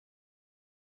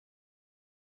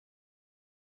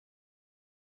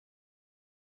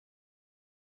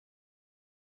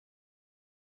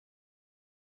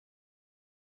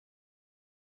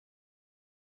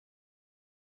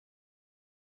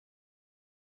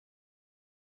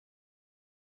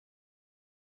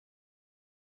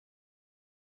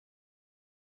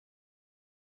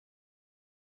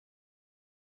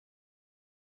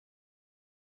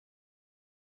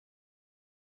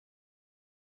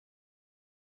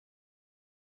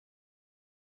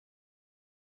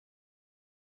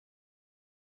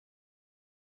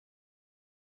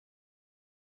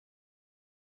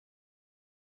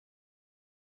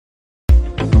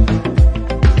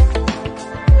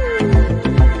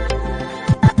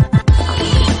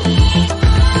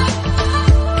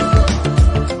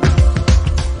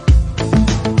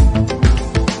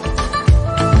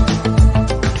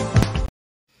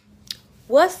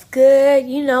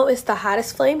you know it's the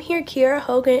hottest flame here, Kiera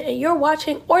Hogan, and you're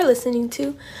watching or listening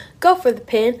to Go for the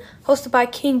Pin, hosted by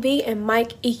King V and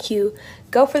Mike EQ.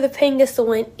 Go for the Pin gets the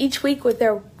win each week with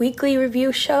their weekly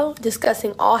review show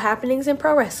discussing all happenings in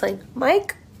pro wrestling.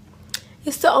 Mike,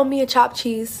 you still owe me a chopped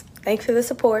cheese. Thanks for the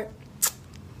support.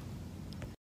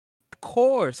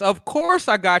 Of course,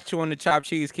 I got you on the chopped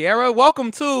cheese, Kiera.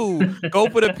 Welcome to Go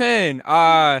for the Pin.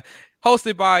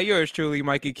 Hosted by yours truly,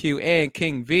 Mikey Q and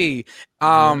King V.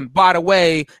 By the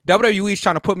way, WWE's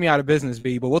trying to put me out of business,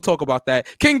 V, but we'll talk about that.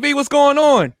 King V, what's going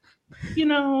on? You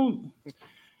know,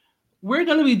 we're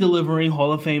going to be delivering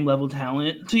Hall of Fame level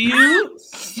talent to you.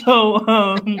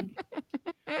 So,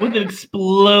 with an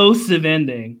explosive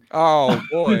ending. Oh,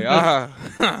 boy.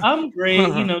 I'm great.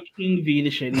 You know, King V,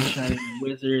 the Shady Shining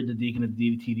Wizard, the Deacon of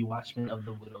the DVT, the Watchman of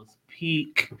the Widow's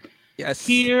Peak. Yes.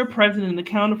 Here, President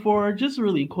accounted for. Just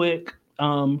really quick,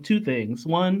 two things.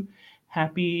 One,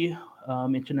 happy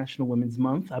International Women's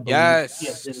Month. I believe.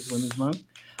 Yes, it is Women's Month.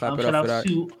 Shout out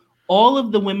to all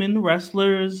of the women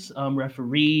wrestlers,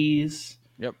 referees,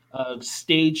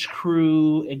 stage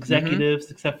crew, executives,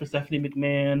 except for Stephanie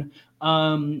McMahon.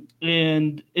 I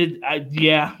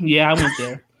went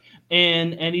there.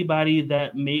 And anybody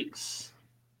that makes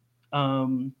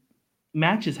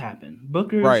matches happen.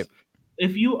 Bookers. Right.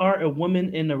 If you are a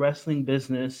woman in the wrestling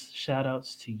business, shout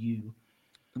outs to you.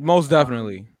 Most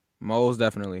definitely.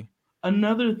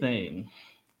 Another thing.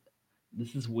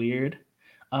 This is weird.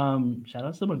 Shout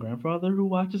out to my grandfather who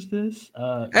watches this.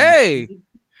 Hey!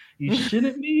 You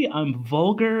shouldn't be. I'm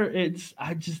vulgar.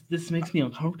 This makes me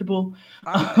uncomfortable.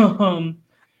 I'm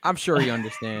sure he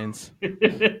understands.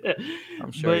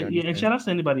 And shout out to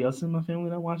anybody else in my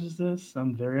family that watches this.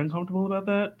 I'm very uncomfortable about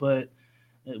that, but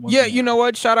you know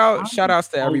what? Shout outs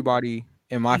to everybody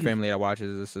in my family that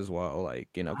watches this as well. Like,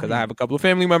 you know, because I have a couple of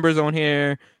family members on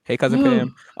here. Hey, cousin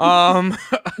Pam.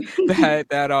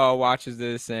 that watches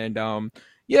this, and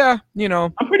yeah, you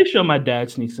know, I'm pretty sure my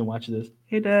dad sneaks and watches this.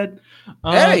 Hey, Dad.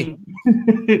 Hey.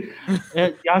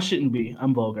 Y'all shouldn't be.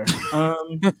 I'm vulgar.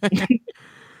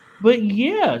 But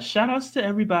yeah, shout outs to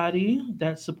everybody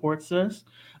that supports us.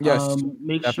 Yes,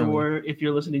 make definitely. sure if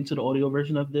you're listening to the audio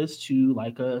version of this to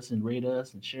like us and rate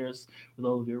us and share us with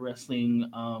all of your wrestling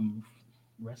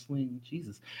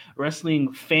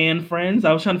fan friends.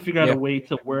 I was trying to figure out a way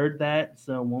to word that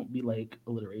so it won't be like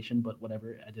alliteration, but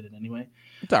whatever. I did it anyway.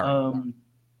 It's all right.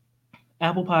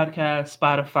 Apple Podcast,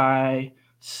 Spotify,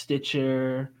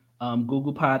 Stitcher,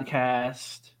 Google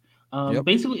Podcast,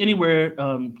 basically anywhere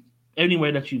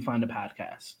that you find a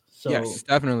podcast. So yes,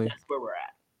 definitely. That's where we're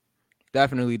at.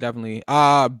 Definitely.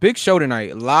 Big show tonight.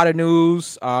 A lot of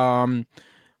news.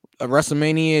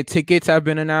 WrestleMania tickets have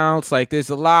been announced. Like,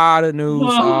 there's a lot of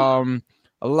news.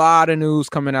 A lot of news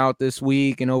coming out this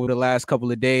week and over the last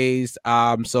couple of days.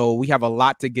 So we have a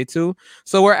lot to get to.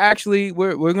 So we're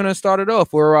gonna start it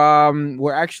off.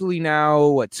 We're actually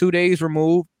now 2 days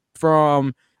removed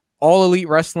from All Elite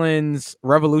Wrestling's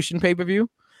Revolution pay-per-view.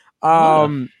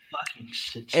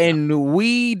 And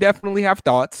we definitely have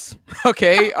thoughts.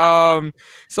 Okay.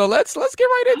 So let's get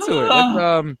right into it.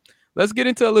 Let's get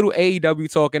into a little AEW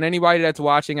talk. And anybody that's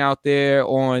watching out there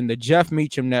on the Jeff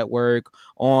Meacham Network,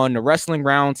 on the Wrestling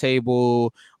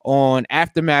Roundtable, on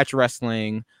Aftermatch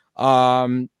Wrestling,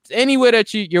 anywhere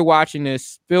that you're watching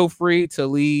this, feel free to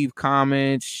leave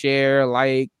comments, share,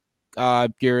 like.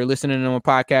 If you're listening on a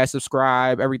podcast,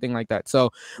 subscribe, everything like that.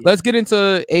 So let's get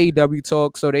into AEW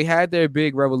talk. So they had their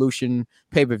big Revolution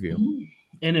pay-per-view.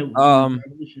 And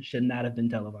Revolution should not have been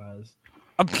televised.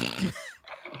 Okay.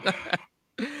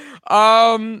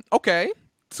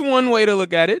 It's one way to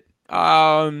look at it.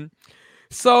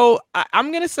 So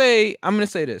I'm gonna say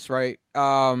this, right?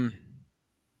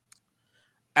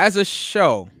 As a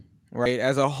show, right,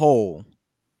 as a whole,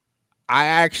 I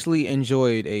actually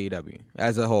enjoyed AEW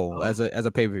as a whole, as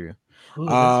a pay-per-view. That's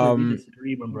where we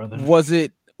disagree, my brother. Was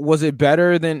it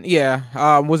better than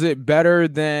was it better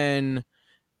than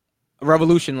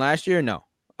Revolution last year? No.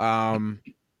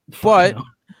 But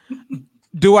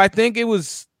do I think it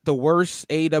was the worst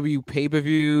AEW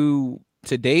pay-per-view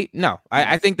to date? No.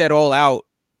 I think that All Out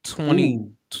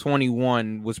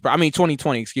 2021 was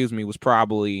 2020, was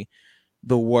probably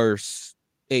the worst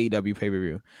AEW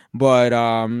pay-per-view, but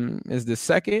is the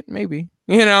second maybe,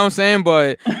 you know what I'm saying?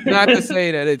 But not to say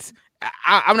that it's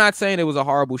I'm not saying it was a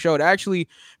horrible show. It actually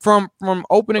from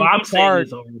opening card,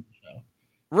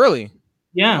 really,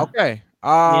 yeah, okay.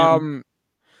 I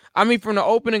mean, from the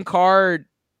opening card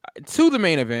to the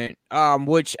main event,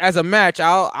 which as a match,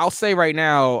 I'll say right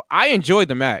now, I enjoyed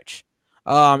the match.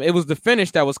 It was the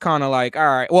finish that was kind of like, all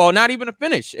right. Well, not even a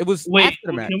finish. It was after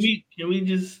the match. Can we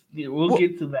just we'll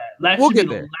get to that. That we'll should get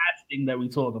be there. the last everything that we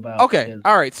talk about. Okay,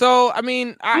 all right. So I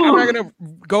mean, I'm not gonna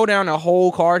go down a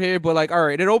whole card here, but like, all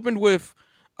right, it opened with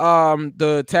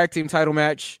the tag team title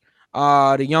match,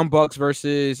 the Young Bucks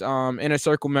versus Inner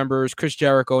Circle members Chris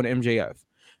Jericho and MJF.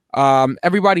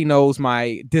 Everybody knows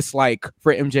my dislike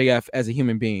for MJF as a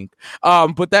human being.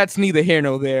 But that's neither here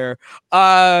nor there.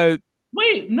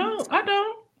 Wait, no, I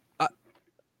don't.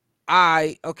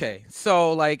 Okay,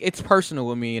 so like it's personal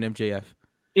with me and MJF.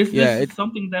 Is this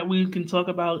something that we can talk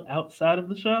about outside of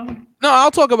the show? No,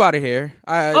 I'll talk about it here.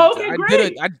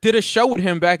 Great. I did a show with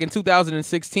him back in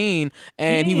 2016,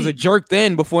 and he was a jerk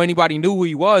then before anybody knew who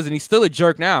he was, and he's still a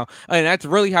jerk now. And that's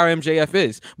really how MJF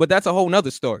is. But that's a whole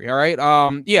nother story, all right?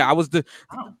 I was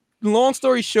long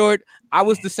story short, I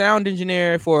was the sound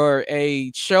engineer for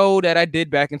a show that I did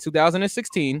back in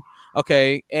 2016.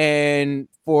 Okay, and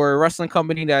for a wrestling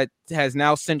company that has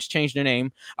now since changed their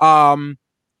name.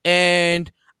 And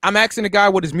I'm asking the guy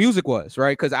what his music was,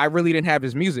 right? Because I really didn't have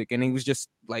his music, and he was just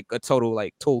like a total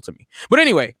like tool to me. But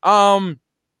anyway, moving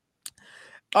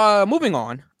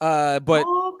on. But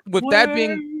with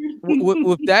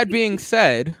that being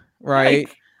said, right,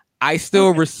 I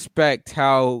still respect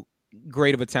how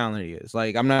great of a talent he is.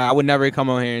 Like I would never come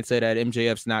on here and say that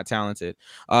MJF's not talented.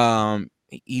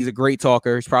 He's a great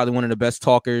talker. He's probably one of the best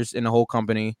talkers in the whole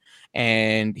company,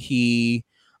 and he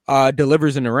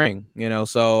delivers in the ring,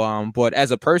 so but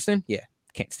as a person,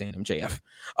 can't stand MJF.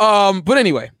 But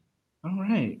anyway, all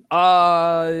right.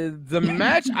 The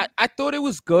match, I thought it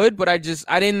was good, but I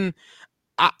didn't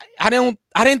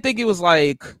think it was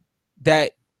like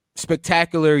that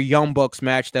spectacular Young Bucks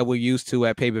match that we're used to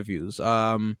at pay-per-views.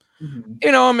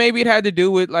 Maybe it had to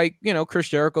do with like, Chris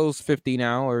Jericho's 50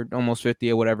 now or almost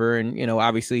 50 or whatever, and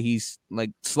obviously he's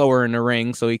like slower in the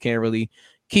ring, so he can't really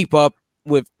keep up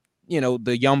with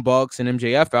the Young Bucks and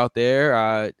MJF out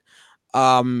there.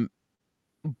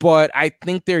 But I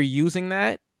think they're using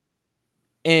that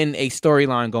in a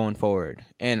storyline going forward,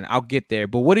 and I'll get there.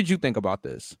 But what did you think about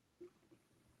this?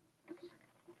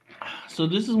 So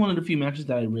this is one of the few matches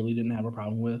that I really didn't have a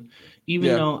problem with,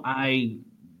 even though I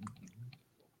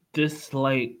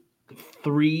dislike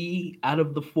 3 out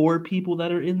of the 4 people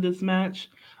that are in this match.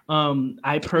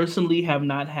 I personally have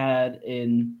not had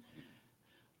a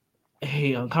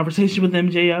conversation with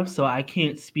MJF, so I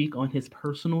can't speak on his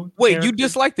personal. Wait, character. You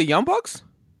dislike the Young Bucks?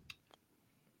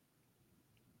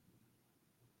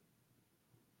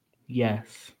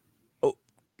 Yes. Oh,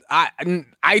 I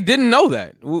didn't know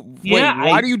that.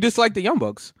 Why do you dislike the Young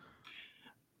Bucks?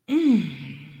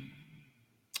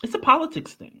 It's a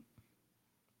politics thing.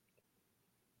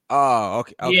 Oh,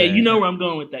 okay. Yeah, you know where I'm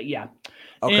going with that. Yeah.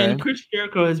 Okay. And Chris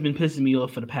Jericho has been pissing me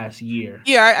off for the past year.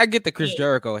 Yeah, I get the Chris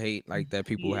Jericho hate like that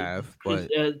people have, but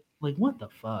like what the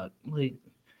fuck? Like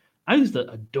I used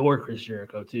to adore Chris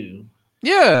Jericho too.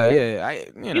 Yeah.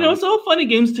 It's all funny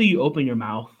games till you open your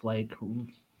mouth, like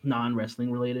non-wrestling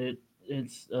related.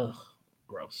 It's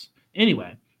gross.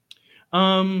 Anyway,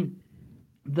 the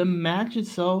match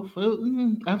itself,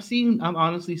 I've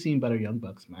honestly seen better Young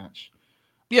Bucks matches,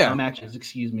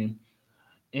 excuse me.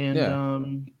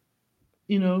 And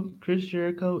Chris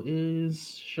Jericho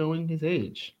is showing his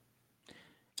age.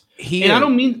 I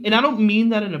don't mean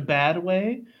that in a bad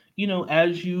way.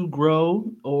 As you grow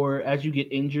or as you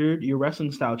get injured, your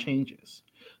wrestling style changes.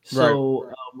 So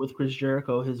with Chris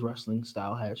Jericho, his wrestling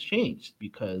style has changed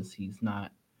because he's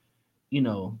not,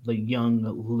 the young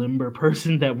limber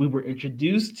person that we were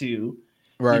introduced to.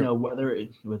 Right. Whether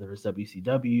it's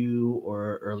WCW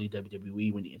or early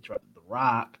WWE when he interrupted The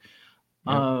Rock.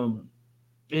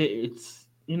 It's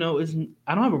I don't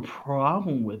have a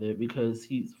problem with it because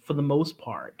he's, for the most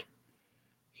part,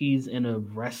 he's in a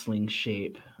wrestling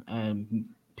shape.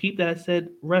 Peep that I said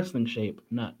wrestling shape,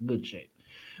 not good shape.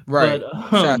 Right.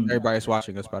 Shout out to everybody's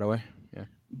watching us, by the way. Yeah.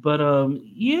 But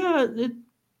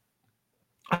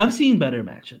I've seen better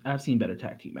matches. I've seen better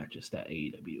tag team matches that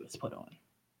AEW has put on.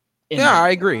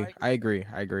 I agree.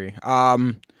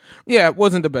 It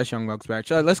wasn't the best Young Bucks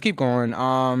match. Let's keep going.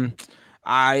 I'm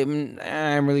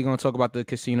really gonna talk about the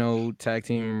Casino Tag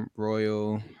Team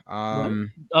Royal.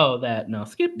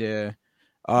 Skip. Yeah.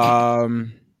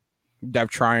 That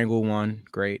Triangle one,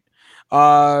 great.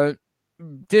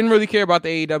 Didn't really care about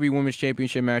the AEW Women's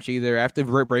Championship match either. After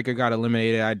Britt Baker got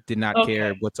eliminated, I did not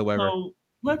care whatsoever. So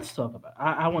let's talk about.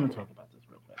 I want to talk about this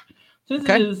real quick. So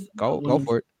this is go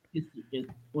for it. It's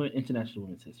International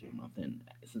Women's History Month, and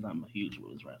since I'm a huge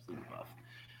women's wrestling buff,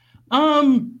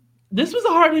 this was a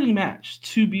hard-hitting match,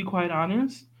 to be quite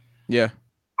honest. Yeah.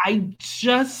 I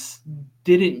just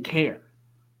didn't care.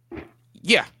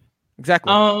 Yeah,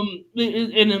 exactly.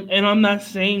 And I'm not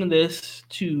saying this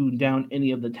to down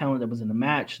any of the talent that was in the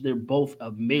match. They're both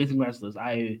amazing wrestlers.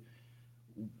 I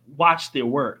watched their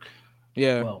work.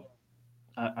 Yeah. Well,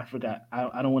 I forgot.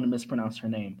 I don't want to mispronounce her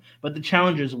name, but the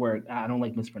challenger's work. I don't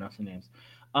like mispronouncing names.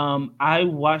 I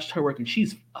watched her work, and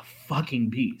she's a fucking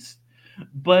beast.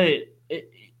 But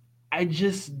I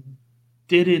just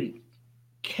didn't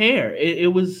care.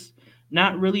 It was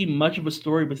not really much of a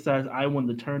story besides I won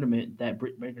the tournament that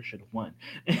Britt Baker should have won,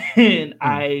 and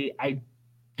I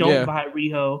don't buy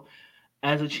Riho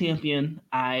as a champion.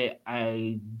 I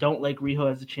don't like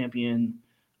Riho as a champion.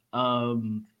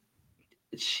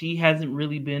 She hasn't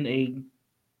really been a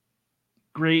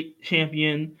great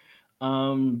champion.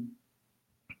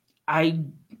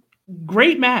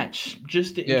 Great match,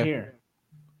 just didn't care.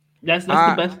 That's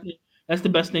the best thing. That's the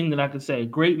best thing that I could say.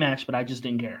 Great match, but I just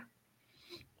didn't care.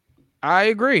 I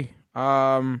agree.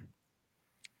 I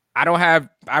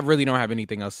really don't have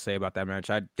anything else to say about that match.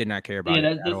 I did not care about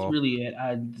it. That's all. really it.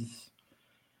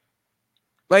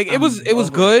 It was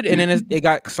good, and then it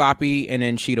got sloppy, and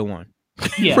then Shida won.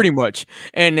 Yeah. Pretty much.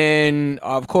 And then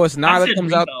of course Nyla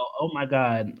comes out. Oh my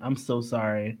god, I'm so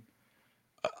sorry.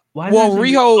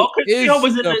 Riho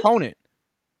is the opponent.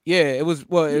 Yeah, it was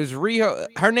Riho.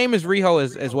 Her name is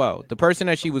Riho as well. The person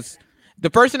that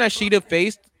Shida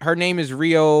faced, her name is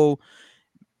Ryo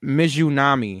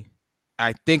Mizunami.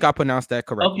 I think I pronounced that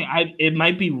correctly. Okay, it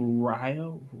might be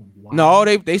Ryo. Wow. No,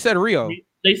 they said Rio.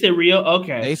 They said Rio.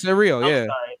 Okay, they said Rio. Yeah,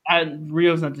 sorry.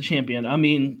 Rio's not the champion. I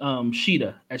mean,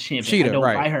 Shida as champion. Shida,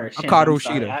 right? Buy her. Hikaru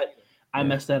Shida. I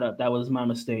messed that up. That was my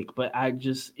mistake. But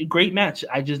great match.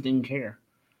 I just didn't care.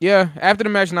 Yeah, after the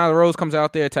match, Nyla Rose comes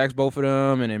out there, attacks both of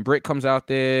them, and then Britt comes out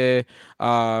there,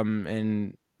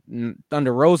 and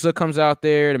Thunder Rosa comes out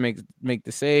there to make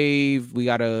the save. We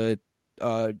got a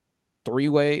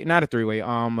 3-way, not a 3-way, a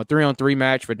 3-on-3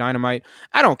 match for Dynamite.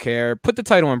 I don't care. Put the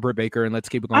title on Britt Baker and let's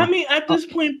keep it going. I mean, at this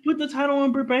point, put the title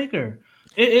on Britt Baker.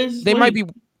 They might be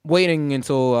waiting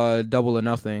until Double or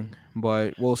Nothing,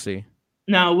 but we'll see.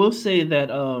 Now, we'll say that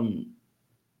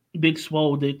Big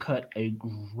Swole did cut a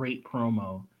great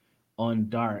promo on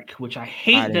Dark, which I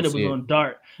hate that it was on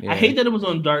Dark. Yeah. I hate that it was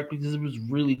on Dark because it was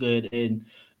really good, and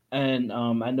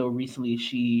I know recently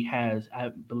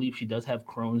I believe she does have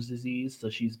Crohn's disease,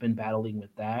 so she's been battling with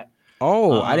that.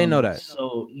 Oh, I didn't know that.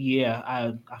 So yeah,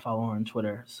 I follow her on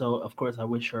Twitter. So of course I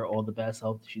wish her all the best. I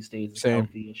hope she stays as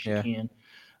healthy as she can.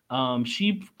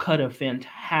 She cut a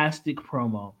fantastic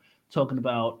promo talking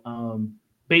about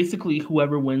basically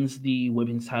whoever wins the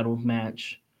women's title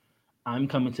match, I'm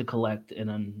coming to collect,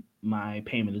 and my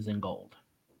payment is in gold.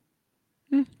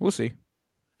 We'll see.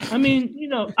 I mean,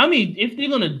 if they're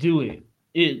gonna do it,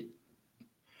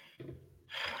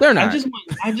 they're not.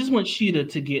 I just want Shida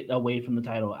to get away from the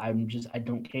title. I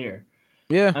don't care.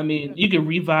 Yeah. I mean, you can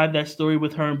revive that story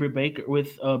with her and Britt Baker,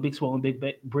 with Big Swole and Big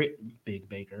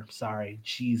Baker. Sorry,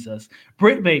 Jesus,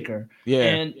 Britt Baker. Yeah.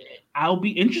 And I'll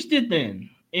be interested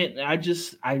then. And I'm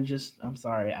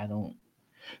sorry, I don't.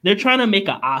 They're trying to make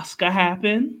an Asuka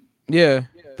happen. Yeah.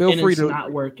 Feel free to. It's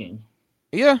not working.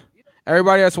 Yeah.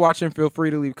 Everybody that's watching, feel free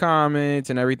to leave comments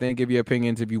and everything. Give your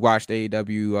opinions if you watched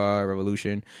AEW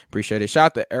Revolution. Appreciate it. Shout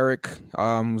out to Eric,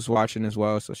 who's watching as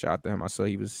well. So shout out to him. I saw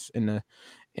he was in the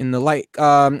in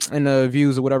the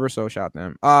views or whatever. So shout out to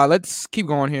him. Let's keep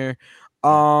going here.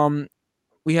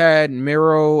 We had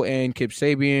Miro and Kip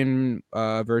Sabian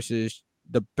versus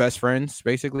the best friends,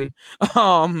 basically.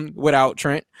 Without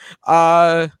Trent.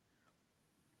 I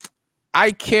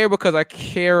care because I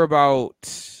care about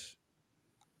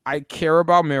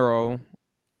Miro.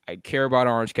 I care about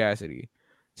Orange Cassidy.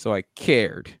 So I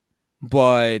cared.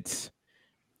 But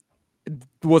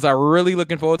was I really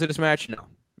looking forward to this match? No.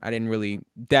 I didn't really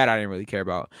care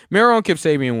about. Miro and Kip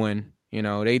Sabian win.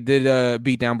 They did a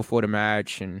beat down before the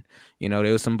match, and there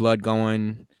was some blood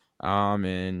going.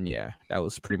 And yeah, that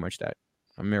was pretty much that.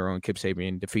 Miro and Kip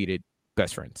Sabian defeated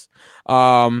best friends.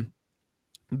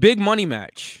 Big money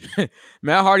match.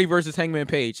 Matt Hardy versus Hangman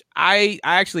Page. I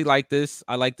actually like this.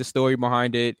 I like the story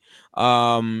behind it.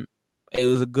 It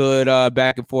was a good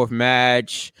back and forth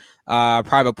match.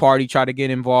 Private Party tried to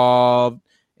get involved,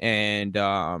 and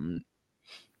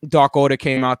Dark Order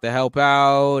came out to help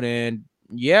out. And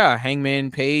yeah, Hangman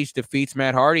Page defeats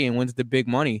Matt Hardy and wins the big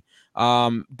money.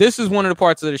 This is one of the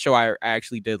parts of the show I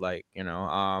actually did like.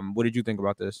 What did you think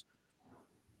about this?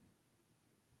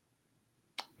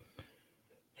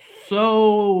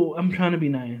 So I'm trying to be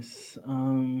nice.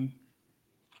 Only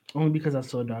because I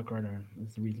saw Dark Order.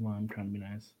 That's the reason why I'm trying to be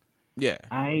nice. Yeah.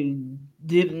 I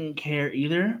didn't care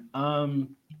either.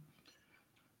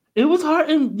 It was hard,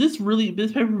 and this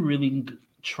paper really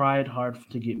tried hard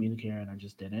to get me to care, and I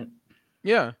just didn't.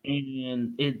 Yeah.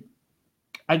 And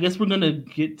I guess we're gonna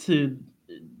get to.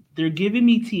 They're giving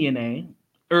me TNA,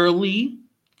 early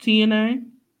TNA.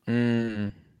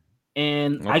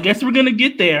 And okay. I guess we're gonna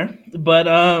get there, but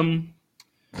I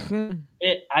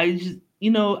just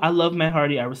I love Matt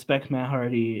Hardy. I respect Matt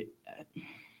Hardy.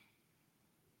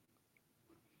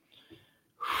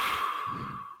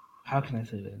 How can I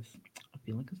say this? I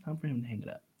feel like it's time for him to hang it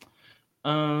up.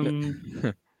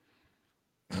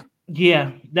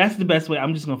 Yeah, that's the best way.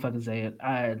 I'm just gonna fucking say it.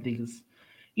 I think it's,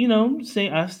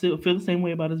 I still feel the same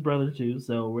way about his brother too.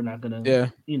 So we're not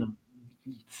gonna,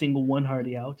 single one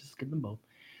Hardy out. Just get them both.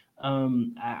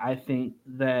 I think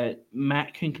that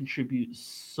Matt can contribute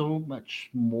so much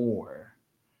more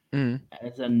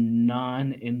as a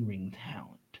non-in-ring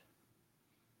talent.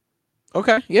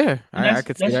 Okay, yeah, I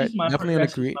could see that. Definitely on the my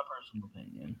personal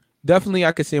opinion. Definitely,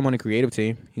 I could see him on the creative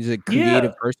team. He's a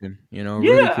creative person,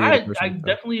 really creative person. I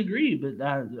definitely agree, but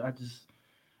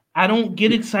I don't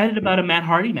get excited about a Matt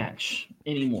Hardy match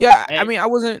anymore. Yeah, I mean,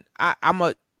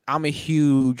 I'm a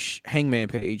huge Hangman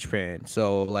Page fan,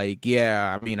 so like,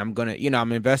 yeah, I mean, I'm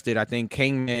invested. I think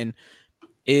Hangman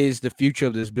is the future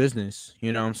of this business.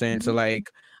 You know what I'm saying? Mm-hmm. So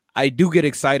like, I do get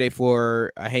excited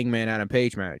for a Hangman Adam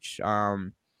Page match.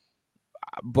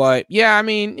 But yeah, I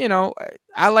mean,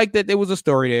 I like that there was a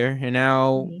story there, and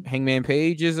now Hangman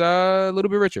Page is a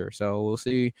little bit richer. So we'll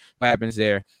see what happens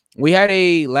there. We had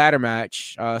a ladder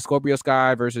match: Scorpio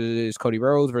Sky versus Cody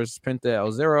Rhodes versus Penta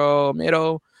El Zero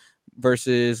Miedo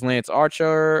versus Lance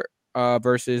Archer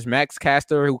versus Max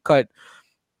Caster, who cut.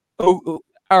 Oh,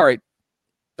 all right,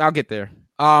 I'll get there.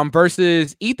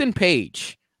 Versus Ethan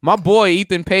Page, my boy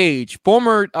Ethan Page,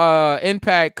 former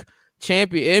Impact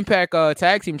tag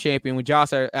team champion with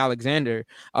Josh Alexander,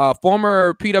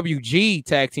 former PWG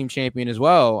tag team champion as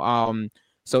well.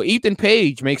 So Ethan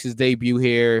Page makes his debut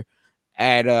here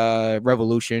at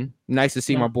Revolution. Nice to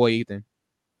see my boy Ethan.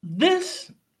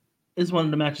 This is one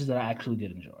of the matches that I actually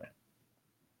did enjoy.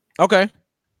 Okay.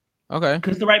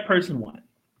 Because the right person won.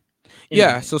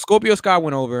 Yeah, so Scorpio Sky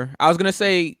went over. I was gonna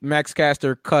say Max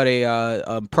Caster cut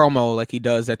a promo like he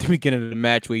does at the beginning of the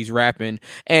match where he's rapping,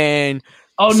 and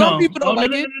some people don't like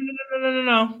it.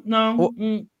 No.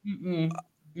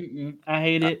 I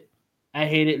hate it.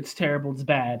 It's terrible. It's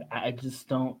bad. I just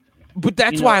don't. But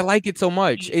that's why I like it so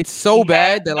much. It's so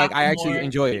bad that like I actually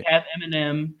enjoy it. We have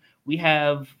Eminem. We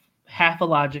have Half a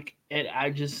Logic, and I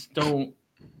just don't.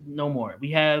 No more.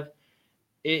 We have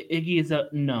Iggy is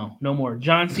up. No more.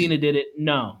 John Cena did it.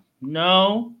 No.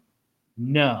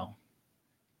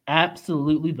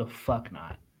 Absolutely the fuck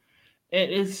not.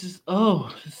 It's just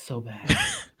it's so bad.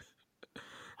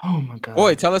 Oh my god.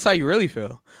 Boy, tell us how you really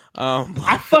feel.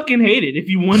 I fucking hate it. If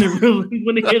you want to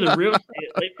hear the real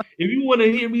shit, like if you want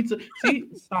to hear me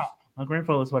stop. My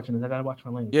grandfather was watching this. I gotta watch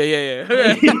my language. Yeah.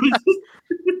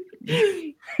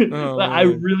 I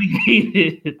really hate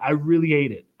it. I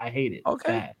hate it.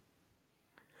 Okay. Bad.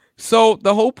 So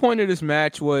the whole point of this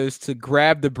match was to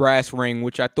grab the brass ring,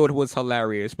 which I thought was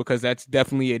hilarious because that's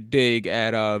definitely a dig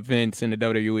at Vince in the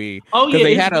WWE. Oh yeah, because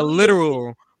they had a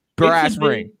literal brass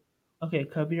ring. Okay,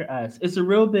 cover your eyes. It's a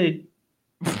real big.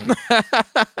 Man,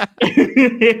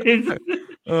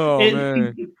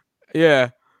 yeah.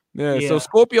 So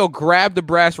Scorpio grabbed the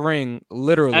brass ring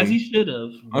literally, as he should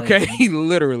have. Okay,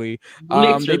 literally.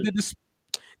 They did this.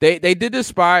 They did this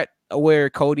spot where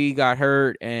Cody got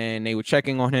hurt and they were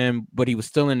checking on him, but he was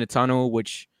still in the tunnel,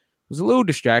 which was a little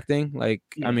distracting. Like,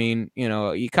 I mean,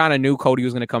 you kind of knew Cody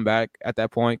was going to come back at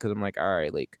that point because I'm like, all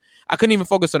right, like I couldn't even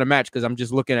focus on the match because I'm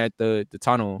just looking at the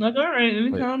tunnel. Like, all right,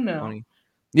 let me calm down.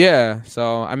 Yeah,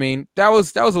 so I mean, that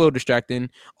was a little distracting.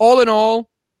 All in all,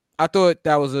 I thought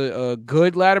that was a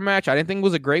good ladder match. I didn't think it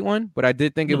was a great one, but I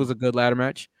did think it was a good ladder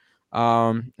match.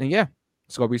 And yeah,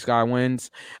 Scorpio Sky wins.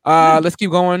 Let's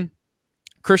keep going.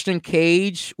 Christian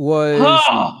Cage was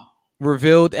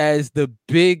revealed as the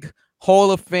big Hall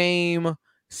of Fame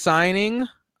signing,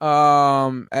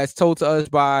 as told to us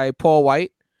by Paul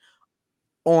White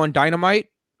on Dynamite,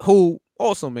 who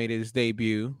also made his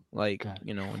debut,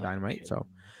 on Dynamite. So,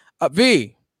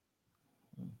 V,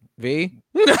 V,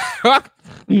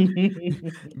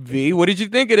 what did you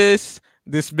think of this?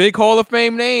 This big Hall of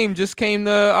Fame name just came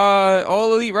to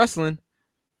All Elite Wrestling.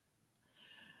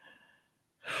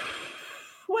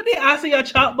 What did I say? A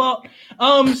chop ball?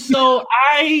 So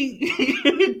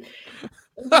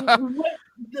what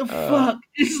the fuck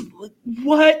is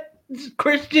what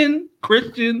Christian?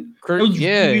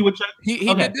 Yeah,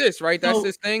 he did this right. That's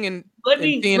his thing, and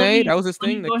TNA that was his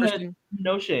thing. Go ahead.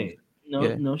 No shade. No,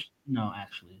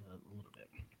 actually a little bit.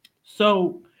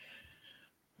 So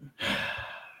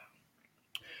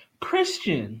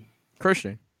Christian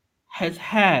has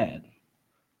had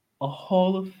a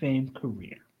Hall of Fame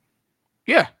career.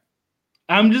 Yeah.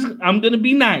 I'm gonna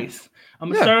be nice.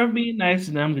 I'm gonna start being nice,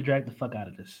 and then I'm gonna drag the fuck out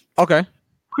of this. Okay.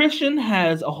 Christian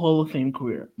has a Hall of Fame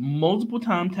career, multiple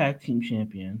time tag team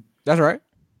champion. That's right.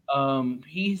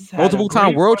 He's had multiple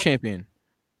time world champion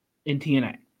in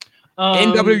TNA.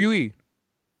 NWE.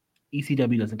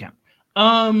 ECW doesn't count.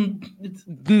 I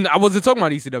wasn't talking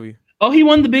about ECW. Oh, he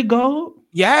won the big gold?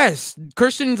 Yes.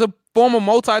 Christian's a former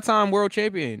multi-time world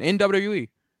champion, NWE.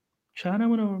 China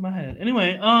went over my head.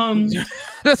 Anyway, I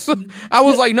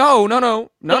was like, no.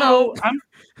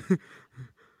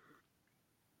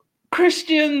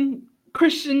 Christian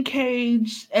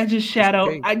Cage, Edge's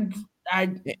Shadow. I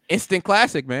instant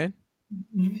classic, man.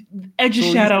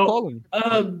 Edge's Shadow.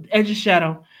 Edge's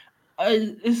Shadow.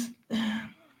 It's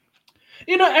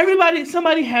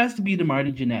somebody has to be the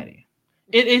Marty Jannetty.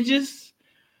 It just,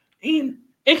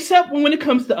 except when it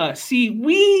comes to us. See,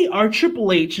 we are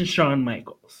Triple H and Shawn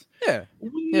Michaels. Yeah.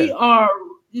 We are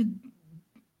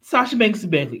Sasha Banks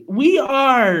and Bayley. We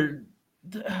are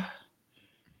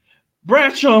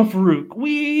Bradshaw and Farouk.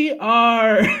 We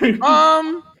are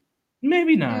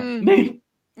maybe not. Maybe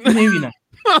not.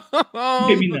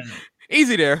 Maybe not.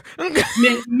 Easy there.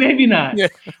 Maybe not. Yeah.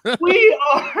 We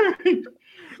are,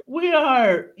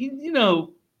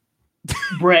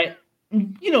 Brett.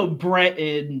 Brett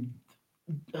and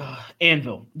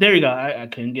Anvil. There you go. I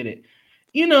couldn't get it.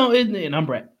 And I'm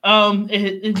Brett.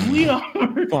 We are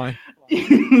fine.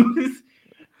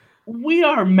 We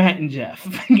are Matt and Jeff.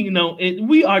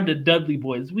 We are the Dudley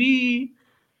Boys. We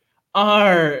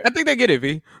are. I think they get it,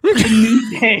 V. The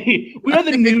New Day. We are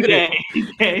the New Day.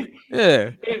 Okay.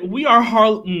 Yeah. We are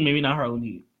Harlem. Maybe not Harlem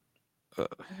Heat.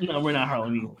 No, we're not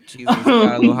Harlem Heat. Jesus, it's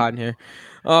got a little hot in here.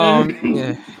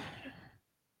 Yeah.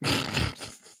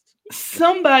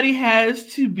 Somebody has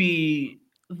to be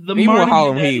the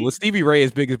Harlem Heat with Stevie Ray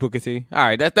as big as Booker T. All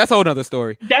right, that's a whole other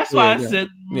story. That's why I said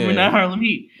we're not Harlem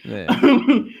Heat.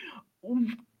 Yeah.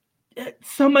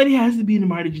 Somebody has to be the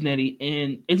Marty Jannetty,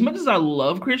 and as much as I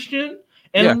love Christian,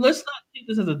 and let's not take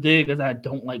this as a dig, as I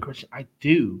don't like Christian. I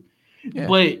do,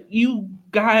 but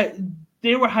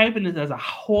they were hyping this as a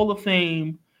Hall of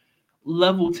Fame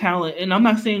level talent, and I'm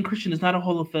not saying Christian is not a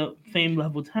Hall of Fame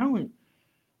level talent,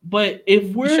 but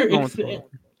if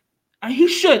he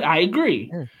should, I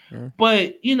agree. Yeah.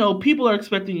 But people are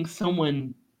expecting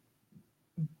someone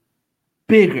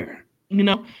bigger,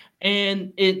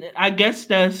 and I guess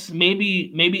that's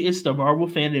maybe it's the Marvel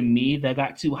fan in me that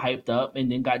got too hyped up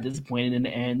and then got disappointed in the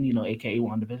end, aka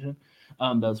WandaVision.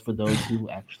 That was for those who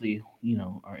actually,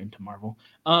 are into Marvel.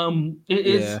 I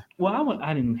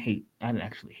didn't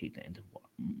actually hate the end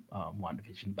of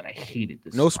WandaVision, but I hated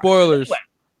this. No spoilers.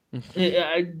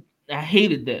 Anyway, I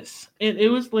hated this.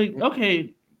 It was like,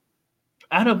 okay,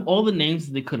 out of all the names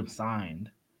they could have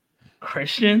signed,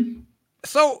 Christian.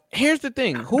 So here's the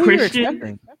thing: who are you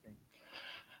expecting?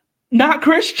 Not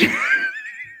Christian.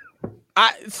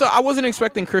 I wasn't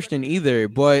expecting Christian either,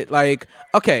 but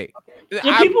okay.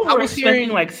 People were expecting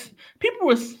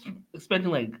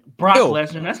Brock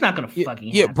Lesnar. That's not gonna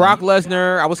fucking happen. Brock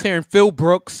Lesnar. I was hearing Phil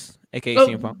Brooks, aka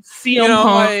CM Punk. CM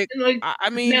Punk.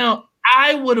 Now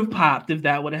I would have popped if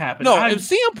that would have happened. No, if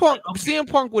CM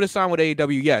Punk would have signed with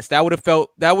AEW, yes, that would have filled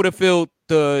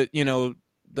the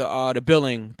the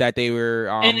billing that they were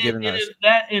giving us.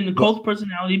 That and the cult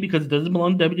personality, because it doesn't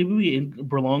belong to WWE, it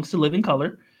belongs to Living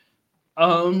Color.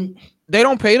 They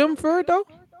don't pay them for it though.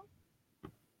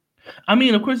 I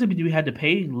mean, of course, WWE had to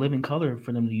pay Living Color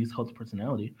for them to use cult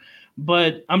personality,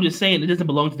 but I'm just saying it doesn't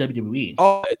belong to WWE.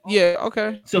 Oh yeah,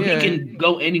 okay. So he can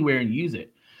go anywhere and use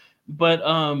it, but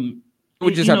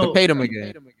we just have to pay them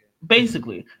again,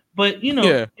 basically. But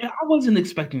I wasn't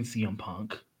expecting CM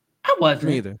Punk. I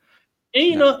wasn't Me either.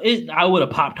 And I would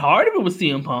have popped hard if it was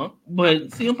CM Punk, but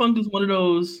CM Punk is one of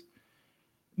those.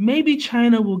 Maybe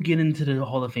China will get into the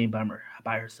Hall of Fame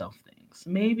by herself things.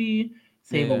 Maybe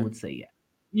Sable would say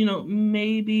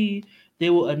maybe they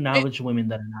will acknowledge women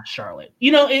that are not Charlotte.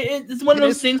 It's one of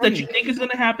those things that you think is going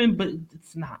to happen, but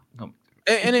it's not going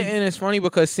to. And it's funny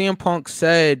because CM Punk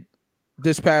said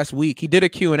this past week, he did a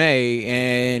Q&A,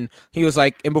 and he was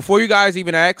like, and before you guys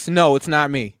even ask, no, it's not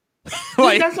me.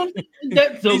 That's something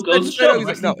that goes to show.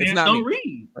 Like, no, it's not don't me.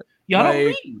 Read. Y'all don't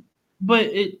read. But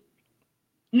it,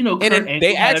 and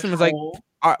they asked him,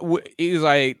 he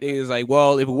was like,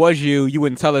 well, if it was you, you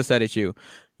wouldn't tell us that it's you.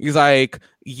 He's like,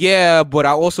 yeah, but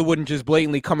I also wouldn't just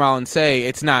blatantly come out and say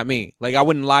it's not me. Like, I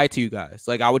wouldn't lie to you guys.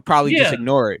 Like, I would probably just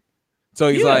ignore it. So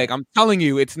he's like, I'm telling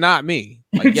you, it's not me.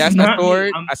 Like, yes, I saw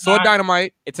it. I saw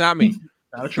Dynamite. It's not me.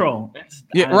 Not a troll.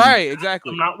 Right,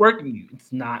 exactly. I'm not working you.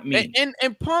 It's not me.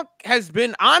 And Punk has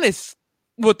been honest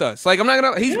with us. Like, I'm not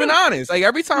gonna. He's been honest. Like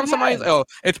every time somebody's,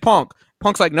 it's Punk.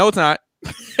 Punk's like, no, it's not.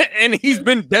 and he's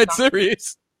been dead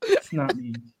serious. It's not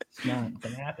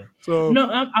gonna happen. So no,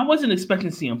 I wasn't expecting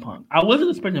CM Punk. I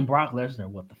wasn't expecting Brock Lesnar.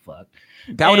 What the fuck?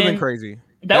 That would have been crazy.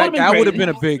 That would have been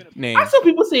a big name. I saw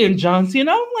people saying John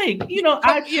Cena. I'm like,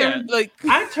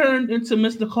 I turned into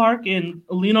Mr. Clark and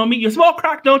lean on me. You smoke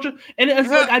crack, don't you? And it's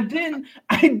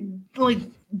like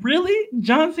really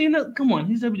John Cena. Come on,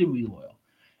 he's WWE loyal.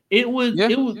 It was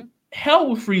hell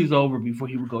would freeze over before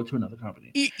he would go to another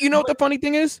company. You know what the funny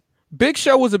thing is? Big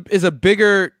Show is a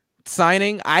bigger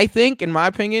signing, I think, in my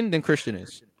opinion, than Christian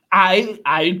is.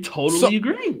 I totally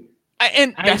agree.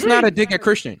 And that's not a dig at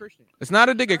Christian. It's not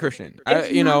a dig at Christian.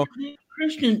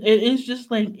 Christian, it is just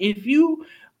like if you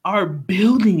are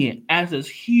building it as this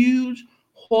huge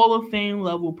Hall of Fame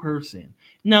level person.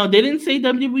 Now, they didn't say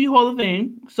WWE Hall of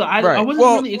Fame, so I wasn't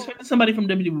really expecting somebody from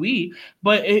WWE,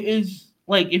 but it is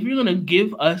like if you're gonna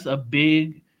give us a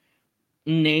big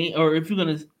name, or if you're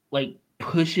gonna like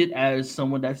push it as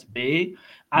someone that's big,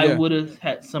 I would have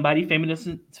had somebody famous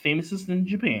in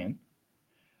Japan,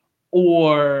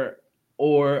 or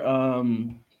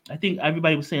I think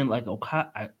everybody was saying like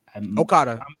Okada.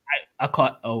 Okada.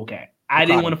 Okay. I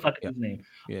didn't want to fuck his name.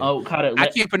 Yeah. Okada. I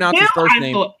can't pronounce his first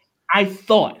name. I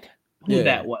thought who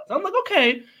that was. I'm like,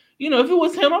 okay, if it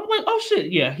was him, I'm like, oh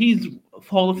shit, yeah, he's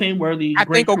Hall of Fame worthy. I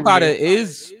think Okada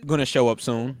is gonna show up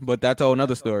soon, but that's a whole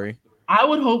nother story. I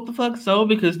would hope the fuck so,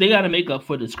 because they got to make up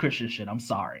for this Christian shit. I'm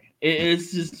sorry.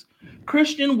 It's just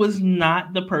Christian was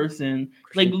not the person.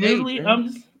 Like literally, I'm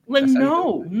just like,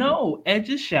 no,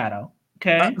 Edge's shadow.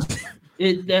 Okay,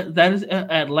 that is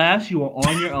at last you are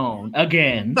on your own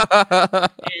again, and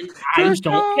I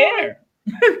don't care.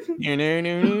 Like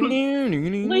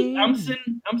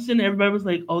I'm sitting. Everybody was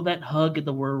like, "Oh, that hug at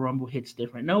the Royal Rumble hits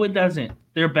different." No, it doesn't.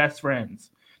 They're best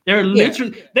friends. They are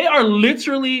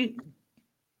literally.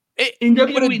 In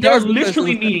WWE, they're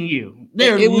literally meeting you.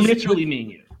 They're literally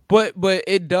meeting you. But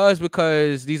it does,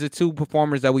 because these are two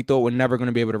performers that we thought were never going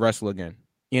to be able to wrestle again.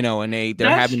 And they're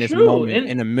having this moment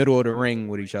in the middle of the ring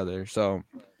with each other. So,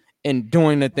 and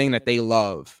doing the thing that they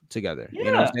love together.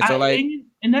 Yeah,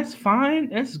 and that's fine.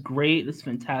 That's great. That's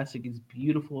fantastic. It's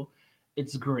beautiful.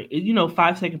 It's great.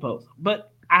 5-second pose.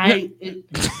 But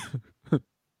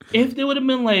if they would have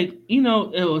been like,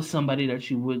 it was somebody that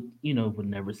you would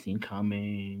never seen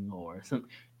coming, or something.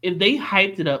 If they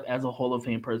hyped it up as a Hall of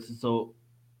Fame person, so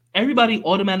everybody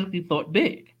automatically thought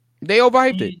big. They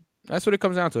overhyped it. That's what it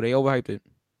comes down to. They overhyped it.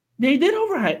 They did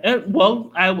overhype.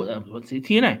 Well, I would say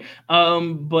TNA.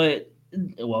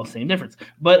 Same difference.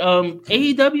 But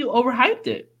AEW overhyped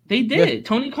it. They did. Yeah.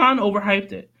 Tony Khan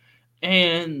overhyped it,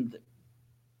 and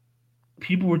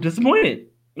people were disappointed.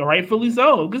 Rightfully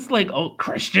so. It's like, oh,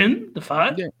 Christian, the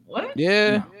fuck? Yeah. What?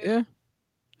 Yeah, no. Yeah.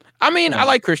 I mean, I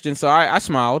like Christian, so I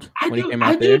smiled when he came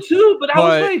out there. I do too, but I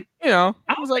was like, I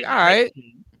was like, all right.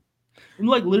 I'm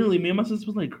like, literally, me and my sister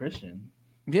was like, Christian.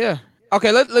 Yeah.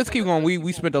 Okay, let's keep going.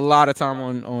 We spent a lot of time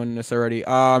on this already.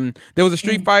 There was a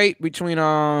street fight between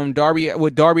Darby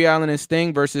Allin and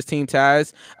Sting versus Team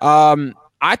Taz.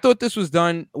 I thought this was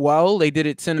done well. They did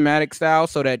it cinematic style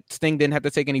so that Sting didn't have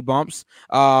to take any bumps.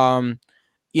 Some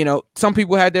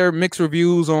people had their mixed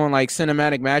reviews on like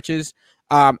cinematic matches.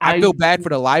 I feel bad for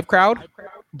the live crowd,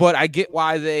 but I get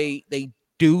why they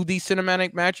do these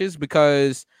cinematic matches,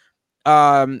 because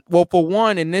for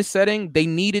one, in this setting, they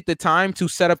needed the time to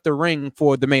set up the ring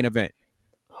for the main event.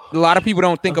 A lot of people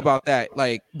don't think about that,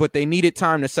 but they needed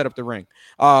time to set up the ring.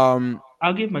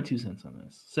 I'll give my 2 cents on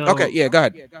this. So okay, yeah, go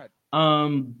ahead.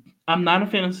 I'm not a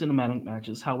fan of cinematic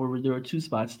matches. However, there are 2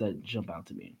 spots that jump out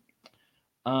to me.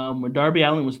 When Darby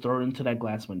Allin was thrown into that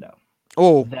glass window.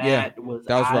 Oh, that was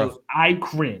rough. I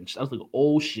cringed. I was like,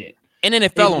 oh shit. And then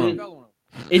it fell on him.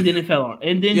 And then it fell on.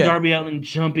 And then Darby Allin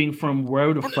jumping from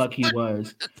where the fuck he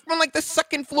was. From like the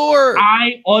second floor.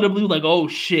 I audibly like, oh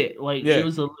shit. It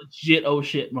was a legit oh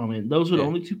shit moment. Those were the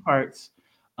only 2 parts.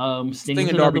 Sting is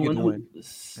another one.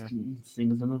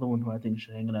 Sting is another one who I think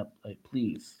should hang it up. Like,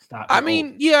 please stop. I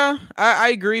mean, I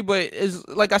agree, but is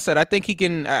like I said, I think he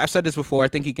can. I've said this before. I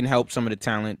think he can help some of the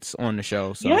talents on the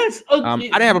show. So yes, I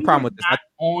didn't have a problem with this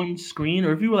on screen,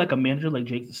 or if you were like a manager like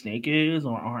Jake the Snake is,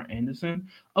 or Arn Anderson.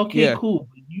 Okay, cool.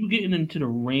 You getting into the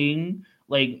ring.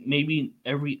 Like maybe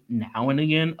every now and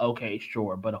again, okay,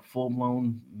 sure, but a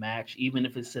full-blown match, even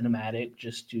if it's cinematic,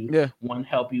 just to one,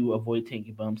 help you avoid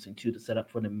taking bumps, and 2, to set up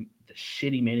for the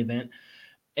shitty main event.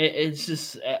 It's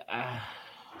just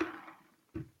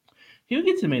he'll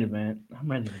get to the main event.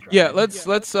 I'm ready to drop. Yeah, let's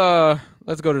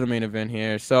go to the main event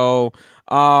here. So,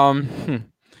 in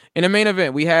the main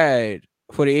event, we had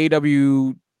for the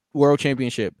AEW World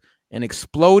Championship an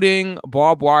exploding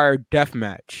barbed wire death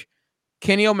match.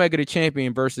 Kenny Omega, the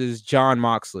champion, versus Jon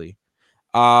Moxley.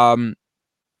 So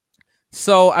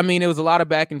I mean, it was a lot of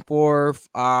back and forth.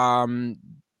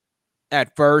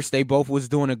 At first, they both was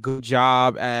doing a good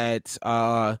job at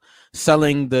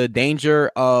selling the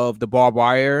danger of the barbed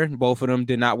wire. Both of them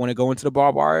did not want to go into the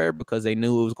barbed wire because they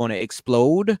knew it was going to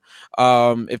explode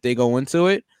if they go into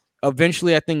it.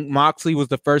 Eventually, I think Moxley was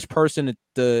the first person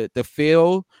to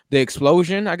feel the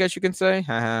explosion, I guess you can say.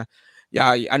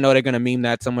 Yeah, I know they're going to meme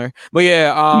that somewhere. But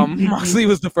yeah, Moxley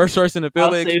was the first person to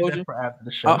feel the explosion. I'll save that for after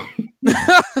the show.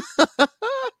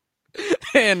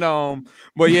 And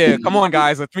but yeah, come on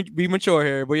guys, let's be mature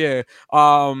here. But yeah,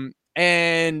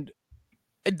 and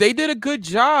they did a good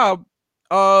job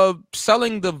of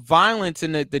selling the violence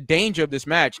and the danger of this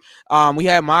match. We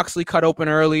had Moxley cut open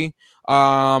early.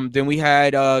 Then we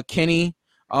had Kenny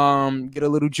get a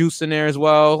little juice in there as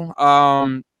well.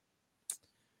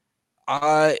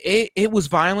 It was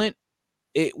violent.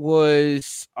 It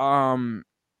was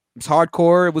it's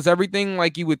hardcore. It was everything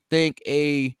like you would think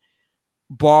a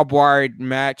barbed wire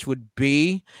match would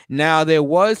be. Now there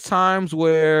was times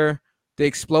where the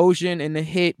explosion and the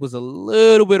hit was a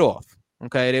little bit off.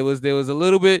 Okay, there was a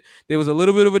little bit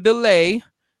of a delay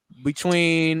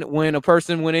between when a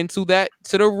person went into the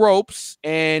ropes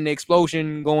and the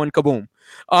explosion going kaboom.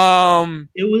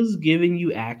 It was giving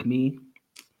you Acme.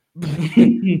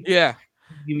 Yeah.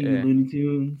 Giving you Looney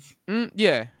Tunes.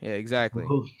 Yeah, exactly.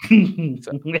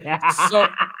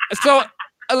 So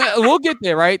we'll get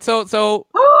there, right? So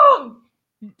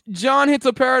John hits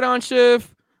a paradigm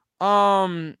shift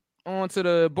onto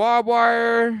the barbed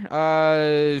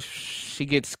wire. She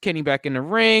gets Kenny back in the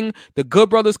ring. The Good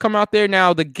Brothers come out there.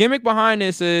 Now, the gimmick behind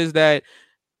this is that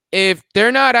if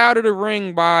they're not out of the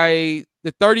ring by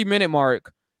the 30-minute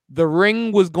mark, the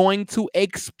ring was going to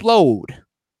explode,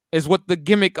 is what the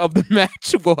gimmick of the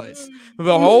match was.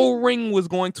 The whole ring was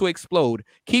going to explode.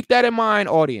 Keep that in mind,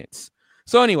 audience.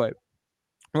 So anyway,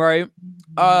 right?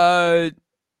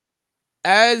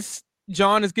 As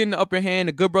John is getting the upper hand,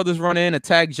 the Good Brothers run in,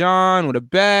 attack John with a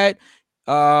bat.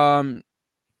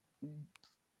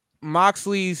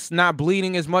 Moxley's not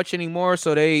bleeding as much anymore,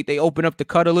 so they open up the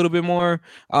cut a little bit more.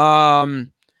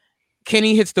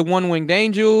 Kenny hits the one-winged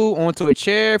angel onto a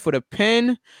chair for the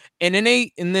pin, and then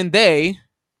they,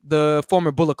 the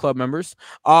former Bullet Club members,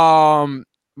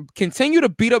 continue to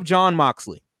beat up John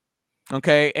Moxley.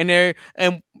 Okay,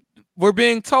 and we're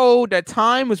being told that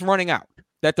time is running out,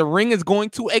 that the ring is going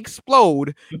to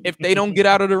explode if they don't get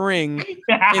out of the ring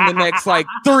in the next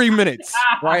 3 minutes,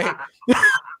 right?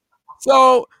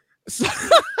 So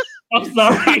I'm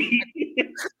sorry.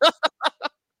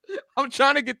 I'm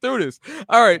trying to get through this.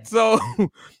 All right, so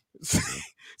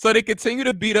they continue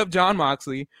to beat up John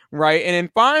Moxley, right? And then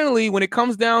finally, when it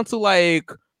comes down to I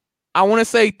want to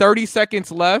say 30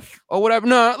 seconds left or whatever,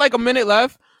 no, a minute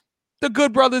left, the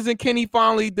Good Brothers and Kenny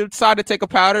finally decide to take a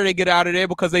powder. They get out of there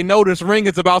because they know this ring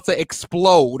is about to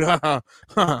explode.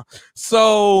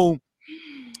 So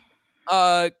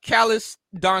Don Callis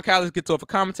gets off a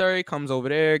commentary, comes over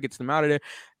there, gets them out of there.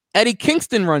 Eddie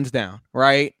Kingston runs down,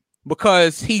 right?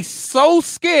 Because he's so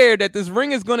scared that this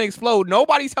ring is going to explode.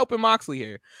 Nobody's helping Moxley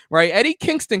here, right? Eddie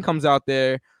Kingston comes out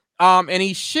there, and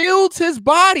he shields his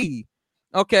body,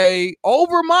 okay,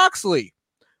 over Moxley,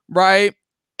 right?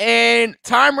 And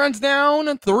time runs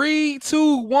down, 3,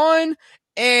 2, 1,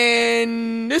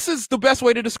 and this is the best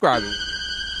way to describe it.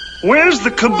 Where's the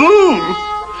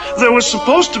kaboom? There was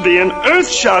supposed to be an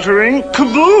earth-shattering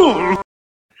kaboom.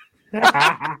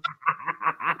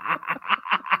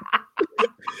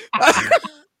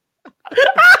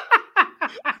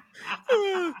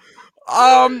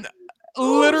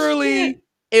 Literally,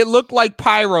 it looked like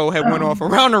pyro had went off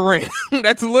around the ring.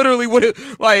 That's literally what it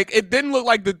it didn't look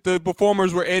like the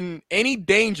performers were in any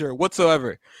danger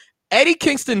whatsoever. Eddie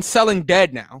Kingston's selling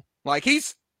dead now.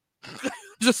 He's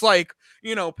just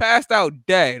passed out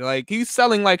dead. He's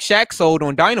selling like Shaq sold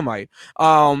on Dynamite.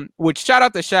 Which shout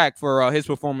out to Shaq for his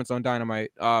performance on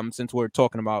Dynamite. Since we're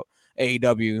talking about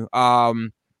AEW.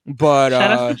 But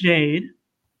shout out to Jade.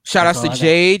 Shout out to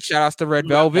Jade. Shout out to Red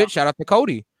Velvet. Shout out to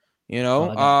Cody. 3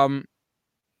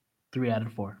 out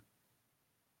of 4.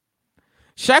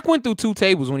 Shaq went through 2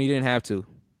 tables when he didn't have to,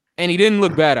 and he didn't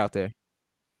look bad out there.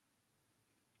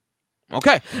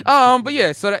 Okay. But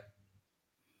yeah, so that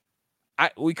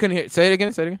we couldn't hear. Say it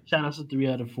again. Shout out to 3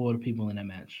 out of 4 people in that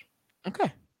match.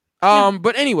 Okay.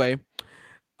 But anyway,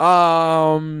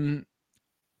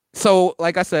 so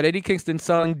like I said, Eddie Kingston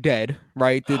selling dead,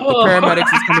 right? The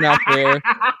paramedics is coming out there,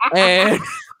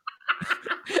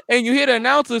 and you hear the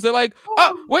announcers. They're like,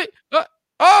 "Oh, wait,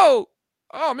 oh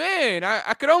man,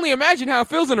 I could only imagine how it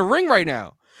feels in the ring right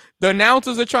now." The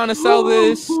announcers are trying to sell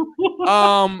this.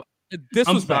 This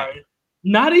was bad.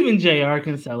 Not even JR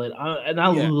can sell it. I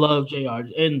love JR.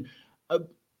 And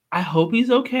I hope he's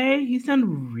okay. He sounded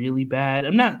really bad.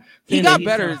 I'm not. He got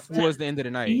better towards the end of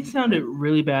the night. He sounded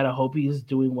really bad. I hope he's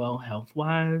doing well health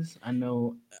wise. I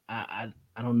know. I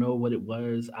don't know what it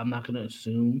was. I'm not gonna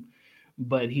assume,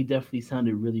 but he definitely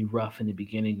sounded really rough in the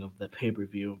beginning of the pay per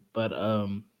view. But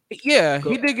yeah,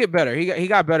 he did get better. He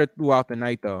got better throughout the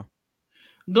night though.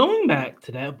 Going back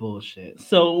to that bullshit.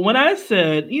 So when I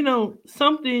said,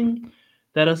 something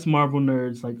that us Marvel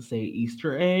nerds like to say,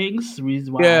 Easter eggs, the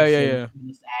reason why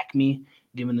this Acme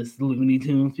giving us Looney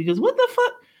Tunes, because what the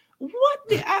fuck?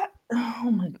 Oh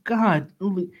my god.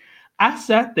 I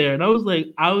sat there and I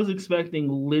was expecting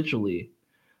literally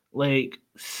like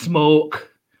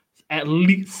smoke, at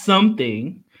least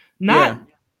something, not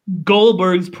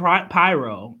Goldberg's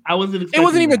pyro. I wasn't expecting it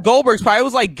wasn't even Goldberg's pyro, it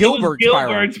was like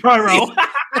Gilbert's pyro.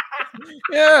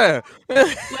 Yeah.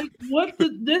 Like what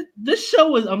this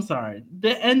show was, I'm sorry.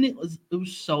 The ending was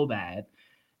so bad.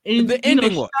 And the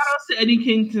ending was. Shout out to Eddie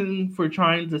Kingston for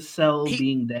trying to sell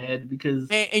being dead because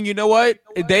and you know what?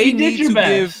 They need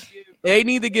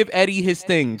to give Eddie his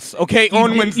things, okay,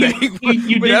 on Wednesday.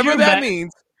 Whatever that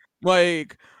means.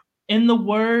 Like, in the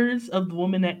words of the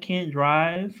woman that can't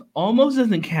drive, almost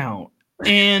doesn't count.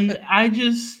 And I'm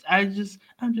just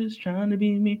trying to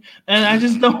be me. And I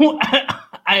just don't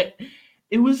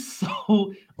it was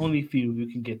so, only few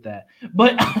who can get that.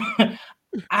 But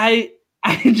I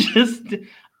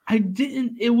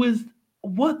didn't, it was,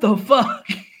 what the fuck?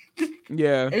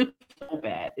 Yeah. It was so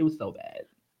bad. It was so bad.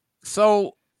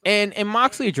 So, and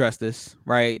Moxley addressed this,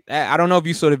 right? I don't know if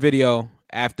you saw the video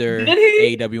after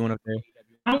AEW went up there.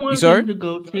 I want him to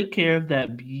go take care of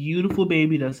that beautiful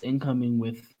baby that's incoming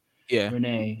with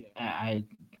Renee.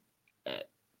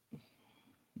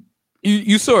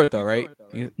 You saw it though, right?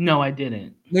 No, I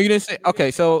didn't. No, you didn't say.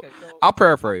 Okay, so I'll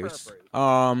paraphrase.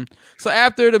 So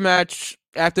after the match,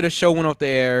 after the show went off the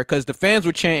air, because the fans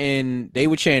were chanting,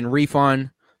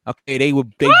 refund. Okay, they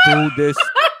booed this.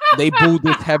 They booed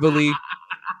this heavily.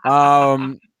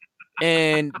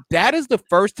 And that is the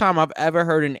first time I've ever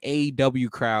heard an AEW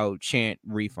crowd chant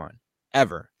refund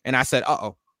ever. And I said,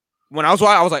 uh-oh. When I was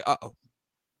watching, I was like, uh-oh.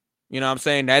 You know what I'm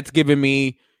saying? That's giving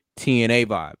me TNA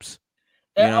vibes.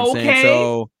 You know what I'm saying?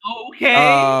 So,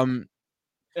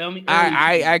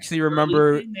 I actually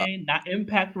remember TNA, not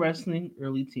Impact Wrestling,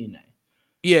 early TNA.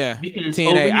 Yeah, because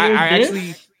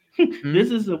TNA. This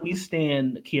is a We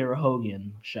Stand Kiera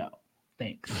Hogan show.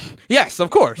 Thanks. Yes, of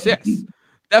course. Yes,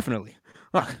 definitely.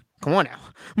 Come on now.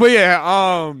 But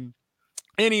yeah,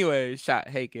 anyway,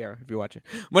 hey Kiera, if you're watching.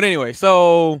 But anyway,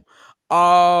 so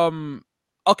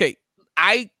okay,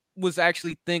 I was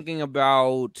actually thinking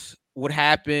about what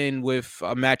happened with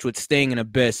a match with Sting and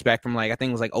Abyss back from I think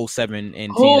it was like 2007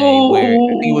 in TNA, where I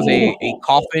think it was a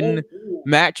coffin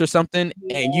match or something,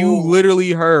 and you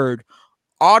literally heard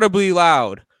audibly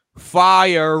loud,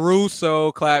 "Fire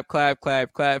Russo, clap, clap,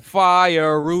 clap, clap,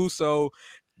 fire Russo,"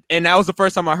 and that was the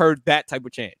first time I heard that type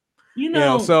of chant. You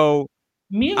know, so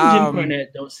me and Jim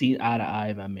Cornette don't see eye to eye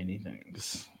about many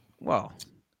things. Well,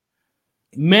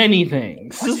 many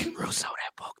things. Was it Russo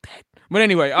that booked that? But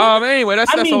anyway,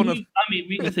 that's all. We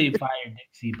can say Fire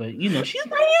Dixie, but she's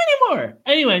not here anymore.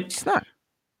 Anyway, she's not.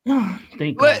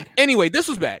 Thank God. God. Anyway, this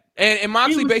was bad, and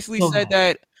Moxley basically said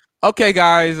that. Okay,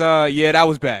 guys, that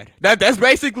was bad. That's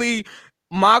basically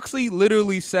Moxley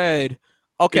literally said,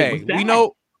 okay, we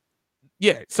know.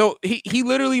 Yeah, so he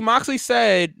literally Moxley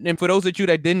said, and for those of you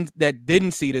that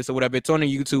didn't see this or whatever, it's on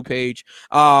the YouTube page,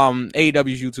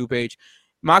 AEW's YouTube page.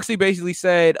 Moxley basically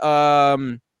said,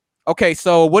 okay,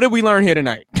 so what did we learn here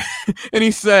tonight? And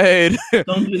he said,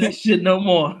 don't do that shit no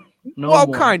more.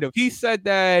 Kind of. He said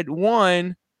that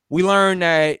one, we learned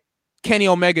that Kenny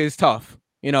Omega is tough.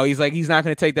 He's like, he's not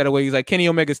going to take that away. He's like, Kenny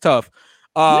Omega's tough.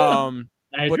 But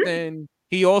then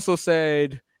he also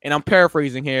said, and I'm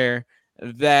paraphrasing here,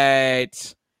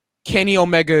 that Kenny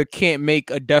Omega can't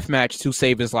make a death match to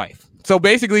save his life. So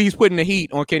basically, he's putting the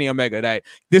heat on Kenny Omega that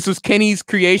this was Kenny's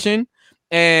creation.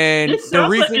 And the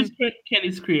reason it's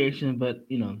Kenny's creation, but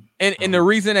and the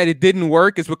reason that it didn't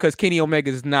work is because Kenny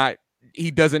Omega he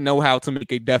doesn't know how to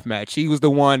make a death match. He was the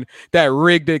one that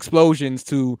rigged the explosions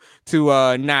to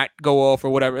not go off or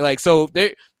whatever. So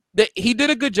he did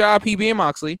a good job. He being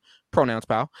Moxley, pronouns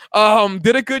pal,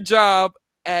 did a good job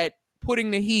at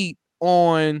putting the heat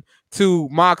on to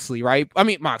Moxley, right? I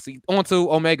mean Moxley onto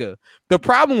Omega. The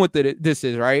problem with this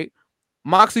is, right,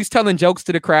 Moxley's telling jokes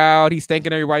to the crowd. He's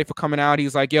thanking everybody for coming out.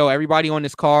 He's like, yo, everybody on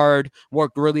this card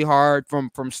worked really hard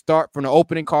from the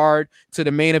opening card to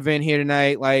the main event here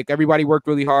tonight. Like, everybody worked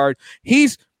really hard.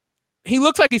 He's he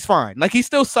looks like he's fine. Like he's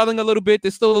still selling a little bit.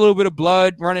 There's still a little bit of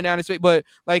blood running down his face, but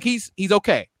like he's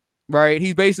okay, right?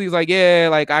 He's basically like, yeah,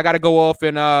 like I got to go off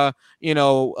and have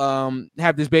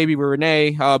this baby with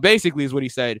Renee. Basically is what he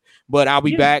said. But I'll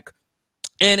be back.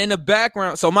 And in the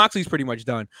background, so Moxley's pretty much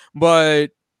done, but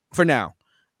for now.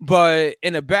 But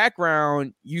in the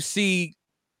background, you see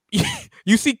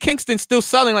Kingston still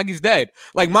selling like he's dead.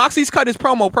 Like Moxley's cut his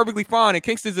promo perfectly fine, and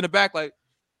Kingston's in the back like.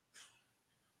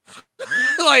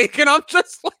 Like, and I'm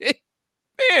just like,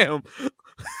 damn,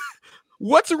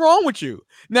 what's wrong with you?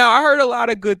 Now, I heard a lot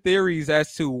of good theories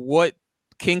as to what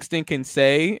Kingston can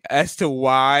say as to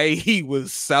why he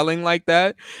was selling like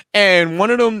that. And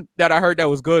one of them that I heard that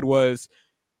was good was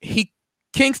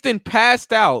Kingston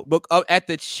passed out at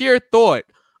the sheer thought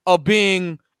of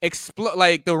being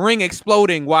like the ring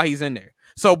exploding while he's in there.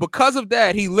 So because of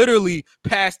that, he literally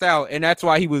passed out, and that's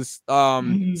why he was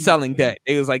selling dead.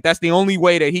 It was like that's the only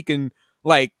way that he can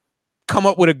like come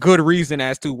up with a good reason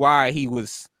as to why he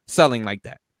was selling like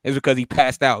that. Is because he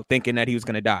passed out thinking that he was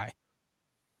gonna die.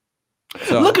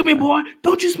 So, look at me, boy!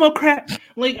 Don't you smoke crack?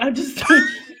 Like I just.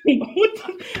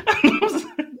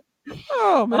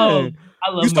 Oh man!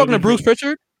 You talking to Bruce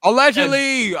Pritchard?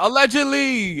 Allegedly. You know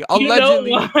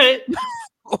what?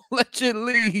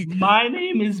 Allegedly. My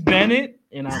name is Bennett,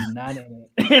 and I'm not in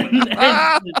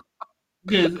it.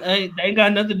 Because they ain't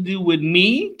got nothing to do with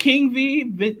me, King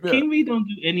V. King V don't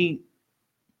do any.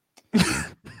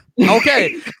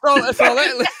 Okay,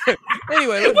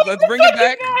 anyway, let's bring it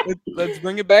back. Let's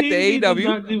bring it back to AEW. Does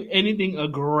not do anything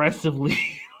aggressively.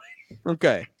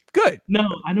 Okay, good. No,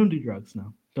 I don't do drugs.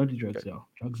 No, don't do drugs, y'all.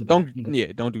 Drugs are don't do drugs.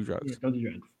 Yeah, don't do drugs.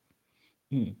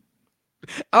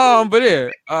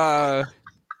 But yeah.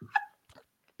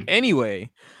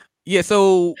 Anyway, yeah.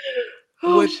 So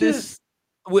with this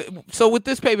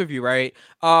pay-per-view, right?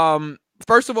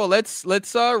 First of all, let's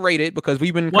rate it because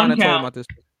we've been kind of talking about this.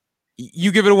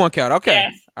 You give it a 1 count, okay?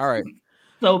 Yes. All right.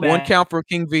 So bad. 1 count for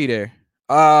King V there.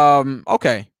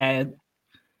 Okay. And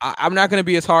I'm not gonna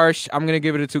be as harsh. I'm gonna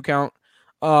give it a 2 count.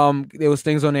 There was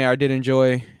things on there I did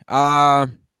enjoy.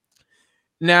 Now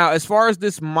as far as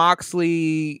this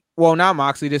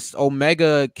this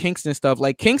Omega Kingston stuff,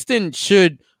 like Kingston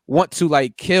should want to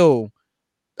like kill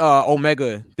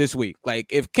Omega this week. Like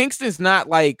if Kingston's not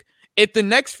like if the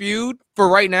next feud for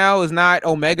right now is not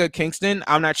Omega Kingston,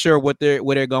 I'm not sure where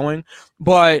they're going,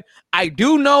 but I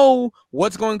do know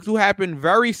what's going to happen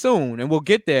very soon, and we'll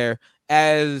get there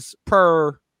as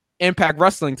per Impact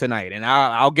Wrestling tonight, and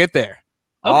I'll get there.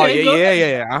 Okay,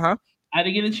 yeah. I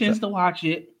didn't get a chance to watch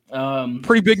it.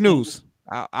 Pretty big news.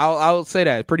 I'll say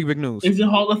that. Pretty big news. Is it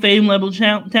Hall of Fame level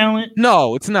talent?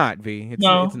 No, it's not, V. It's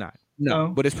not. No,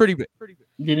 but it's pretty big.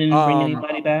 Didn't bring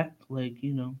anybody back? Like,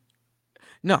 No.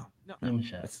 I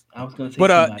was gonna say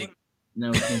somebody. No,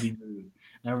 it's gonna be rude.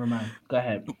 Never mind. Go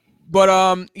ahead. But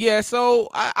so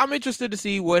I'm interested to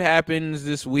see what happens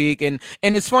this week, and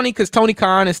it's funny because Tony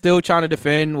Khan is still trying to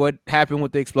defend what happened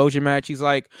with the explosion match. He's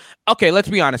like, okay, let's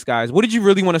be honest, guys. What did you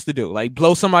really want us to do? Like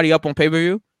blow somebody up on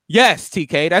pay-per-view? Yes,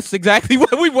 TK. That's exactly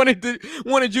what we wanted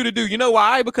you to do. You know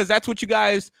why? Because that's what you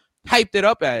guys hyped it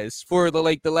up as for the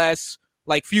last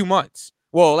few months.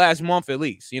 Well, last month at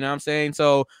least. You know what I'm saying?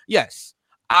 So yes.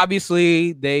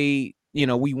 Obviously, we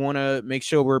want to make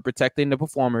sure we're protecting the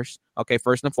performers. Okay,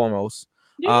 first and foremost.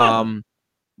 Yeah.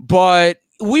 But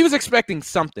we was expecting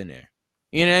something there.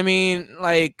 You know what I mean?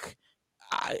 Like,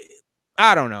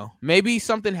 I don't know. Maybe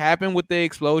something happened with the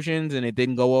explosions and it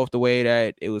didn't go off the way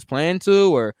that it was planned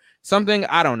to, or something.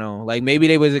 I don't know. Like maybe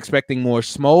they was expecting more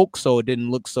smoke, so it didn't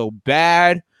look so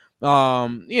bad. I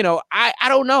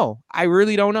don't know. I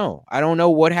really don't know. I don't know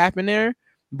what happened there,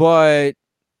 but.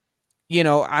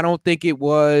 I don't think it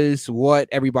was what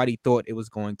everybody thought it was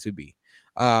going to be.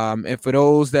 And for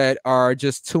those that are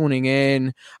just tuning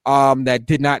in, that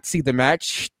did not see the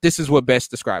match, this is what best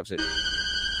describes it.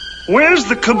 Where's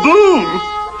the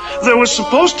kaboom? There was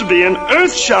supposed to be an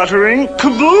earth-shattering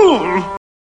kaboom.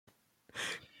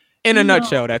 In a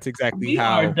nutshell, that's exactly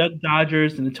how. We are Duck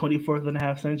Dodgers in the 24th and a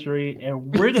half century,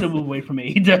 and we're going to move away from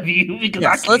AEW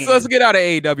because let's get out of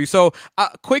AEW. So,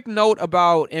 quick note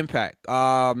about Impact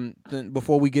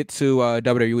before we get to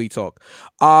WWE talk.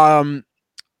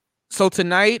 So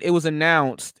tonight it was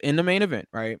announced in the main event,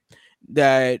 right,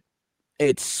 that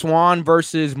it's Swan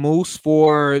versus Moose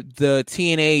for the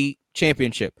TNA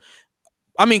championship.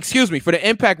 For the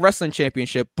Impact Wrestling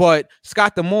Championship, but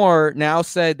Scott D'Amore now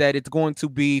said that it's going to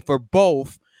be for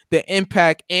both the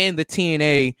Impact and the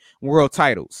TNA world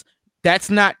titles.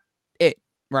 That's not it,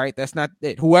 right? That's not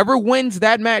it. Whoever wins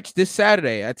that match this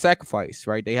Saturday at Sacrifice,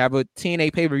 right? They have a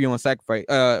TNA pay-per-view on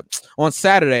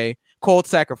Saturday called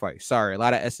Sacrifice. Sorry, a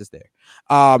lot of S's there.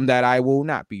 that I will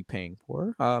not be paying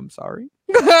for. Sorry.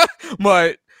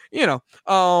 But,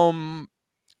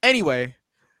 anyway,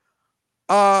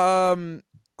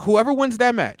 whoever wins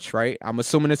that match, right? I'm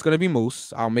assuming it's going to be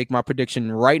Moose. I'll make my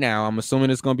prediction right now. I'm assuming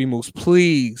it's going to be Moose.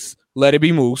 Please let it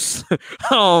be Moose.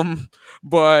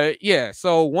 But yeah,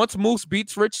 so once Moose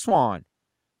beats Rich Swann,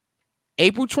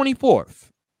 April 24th,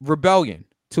 Rebellion,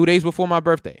 2 days before my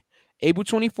birthday, April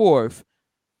 24th,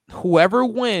 whoever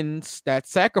wins that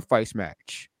sacrifice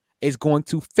match is going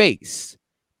to face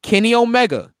Kenny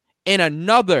Omega in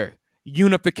another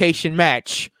unification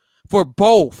match for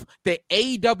both the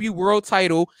AEW World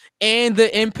Title and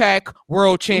the Impact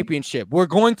World Championship. We're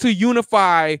going to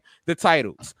unify the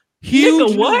titles.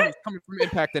 Huge news coming from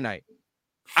Impact tonight.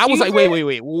 I was like, wait,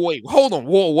 hold on,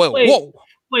 whoa.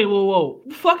 Wait, what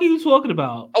the fuck are you talking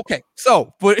about? Okay,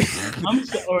 so, but I'm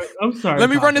sorry. Let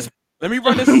me run this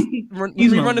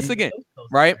again.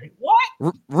 Right?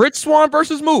 What? Rich Swann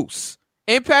versus Moose.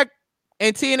 Impact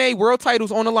and TNA World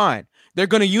titles on the line. They're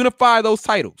going to unify those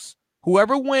titles.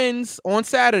 Whoever wins on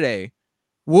Saturday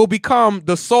will become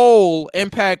the sole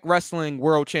Impact Wrestling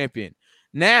World Champion.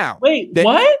 Now,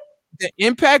 what? The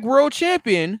Impact World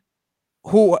Champion,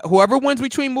 whoever wins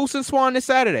between Moose and Swann this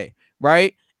Saturday,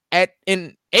 right?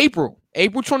 In April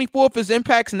 24th is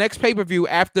Impact's next pay-per-view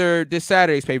after this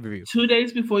Saturday's pay-per-view. 2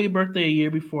 days before your birthday, a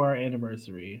year before our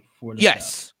anniversary. For the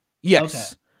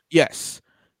Yes,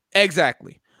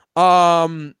 exactly.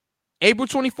 April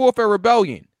 24th at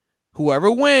Rebellion.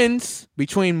 Whoever wins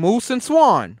between Moose and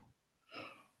Swann,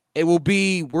 it will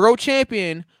be World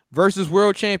Champion versus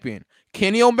World Champion.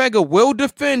 Kenny Omega will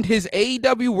defend his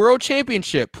AEW World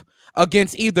Championship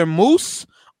against either Moose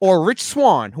or Rich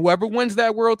Swann, whoever wins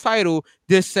that world title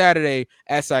this Saturday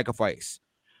at Sacrifice.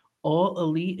 All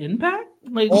Elite Impact?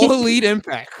 All Elite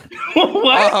Impact.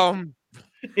 What?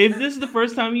 If this is the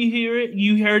first time you hear it,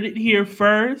 you heard it here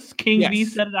first. King B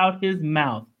said it out his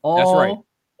mouth. All That's right.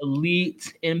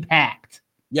 Elite Impact.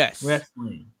 Yes.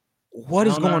 Wrestling. What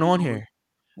is going on here?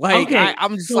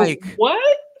 I'm just like, what?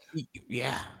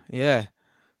 Yeah.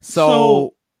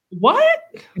 So what?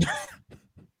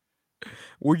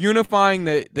 We're unifying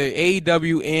the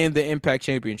AEW and the Impact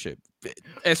Championship,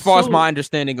 as far as my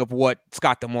understanding of what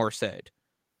Scott D'Amore said.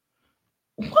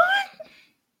 What?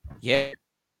 Yeah.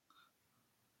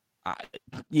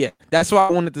 That's why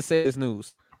I wanted to say this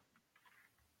news.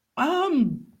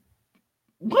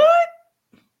 What?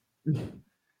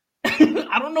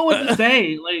 I don't know what to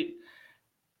say.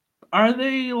 Are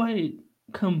they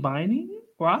combining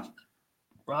roster?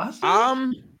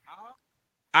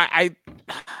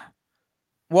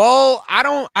 Well, I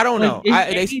don't know.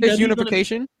 They say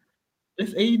unification.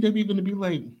 Is AEW going to be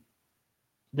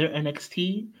their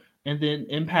NXT, and then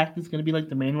Impact is going to be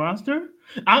the main roster?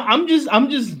 I'm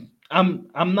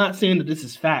not saying that this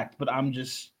is fact, but I'm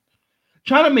just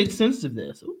trying to make sense of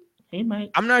this. Ooh, hey,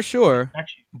 Mike. I'm not sure.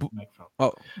 Actually, microphone.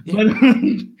 Oh, yeah.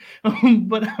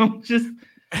 But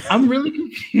I'm really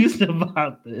confused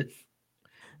about this.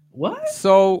 What?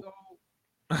 So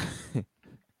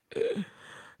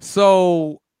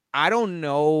I don't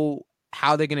know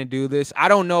how they're gonna do this. I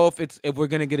don't know if we're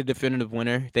gonna get a definitive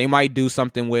winner. They might do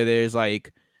something where there's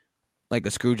like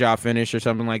a screw job finish or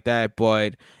something like that.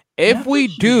 But if we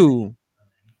do,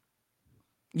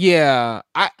 it's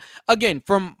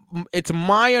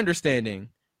my understanding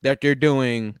that they're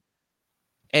doing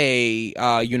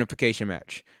a unification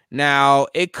match. Now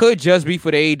it could just be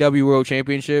for the AEW World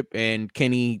Championship and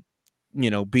Kenny,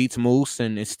 beats Moose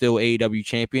and is still AEW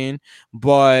champion.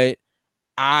 But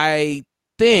I'm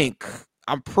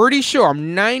pretty sure,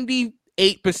 I'm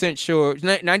 98% sure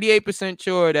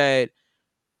that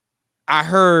I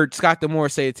heard Scott D'Amore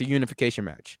say it's a unification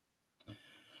match.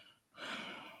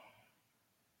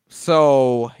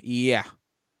 So, yeah.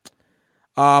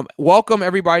 Welcome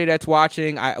everybody that's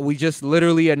watching. We just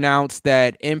literally announced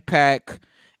that Impact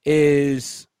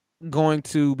is going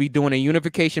to be doing a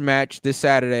unification match this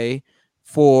Saturday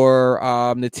for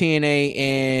the TNA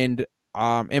and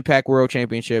Impact World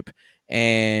Championship,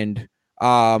 and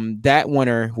that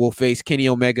winner will face Kenny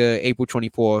Omega April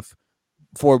 24th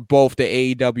for both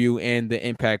the AEW and the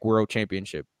Impact World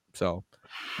Championship. So,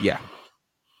 yeah.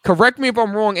 Correct me if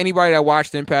I'm wrong, anybody that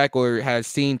watched Impact or has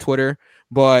seen Twitter,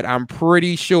 but I'm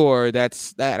pretty sure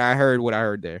that I heard what I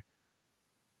heard there.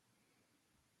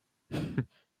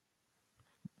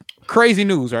 Crazy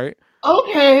news, right?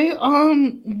 Okay.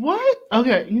 What?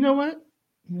 Okay. You know what?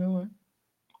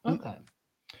 Okay.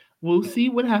 We'll see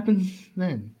what happens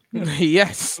then.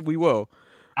 Yes, we will.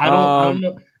 I don't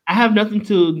know. I have nothing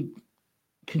to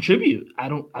contribute. I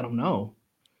don't know.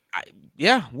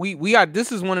 yeah, we got,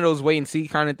 this is one of those wait and see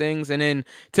kind of things. And then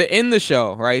to end the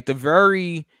show, right? The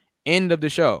very end of the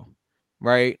show,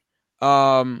 right?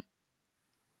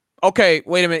 Okay,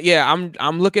 wait a minute. Yeah,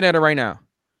 I'm looking at it right now.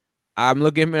 I'm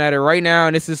looking at it right now,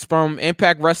 and this is from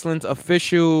Impact Wrestling's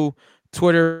official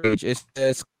Twitter page. It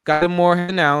says Scott D'Amore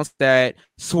has announced that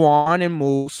Swan and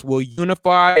Moose will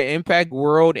unify the Impact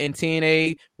World and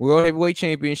TNA World Heavyweight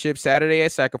Championship Saturday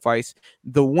at Sacrifice.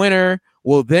 The winner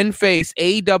will then face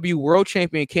AEW World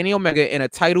Champion Kenny Omega in a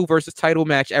title versus title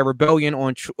match at Rebellion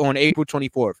on April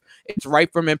 24th. It's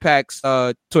right from Impact's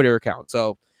Twitter account.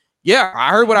 So, yeah, I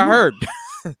heard what I heard.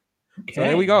 Okay. So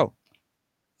here we go.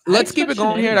 Let's keep it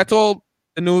going here. That's all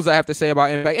the news I have to say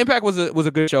about Impact. Impact was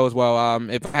a good show as well.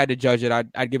 If I had to judge it,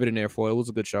 I'd give it an air for it. It was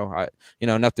a good show.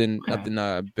 Nothing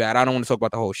bad. I don't want to talk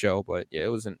about the whole show, but yeah, it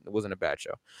wasn't a bad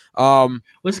show.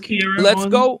 Was Kiera Let's on?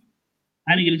 Go.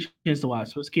 I didn't get a chance to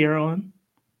watch. Was Kiera on?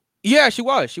 Yeah, she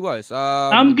was.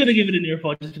 I'm gonna give it an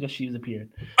earful just because she's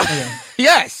appeared. Okay.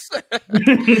 Yes.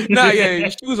 Yeah,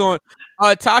 she was on.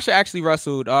 Tasha actually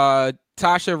wrestled.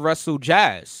 Tasha wrestled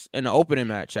Jazz in the opening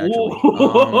match, actually.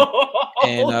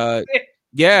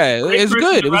 Yeah, it was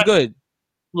good. It was good.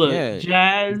 Look, yeah.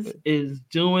 Jazz is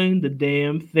doing the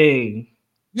damn thing.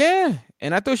 Yeah,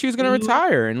 and I thought she was gonna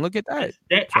retire, and look at that.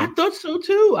 I thought so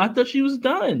too. I thought she was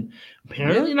done.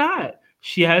 Apparently not.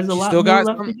 She has a lot. Still got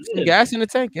some gas in the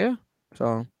tank. Yeah,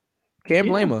 so can't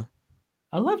blame her.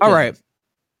 I love. All right.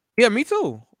 Yeah, me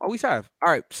too. Always have. All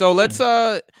right, so let's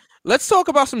talk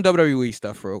about some WWE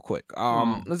stuff real quick.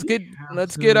 Let's get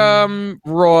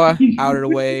Raw out of the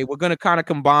way. We're gonna kind of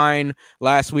combine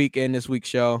last week and this week's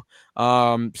show.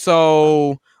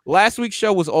 So last week's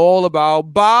show was all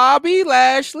about Bobby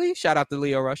Lashley. Shout out to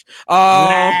Leo Rush.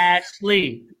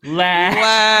 Lashley.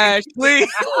 Yeah,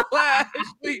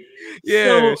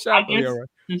 so shout out to Leo Rush.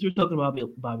 Since we're talking about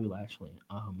Bobby Lashley,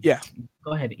 yeah,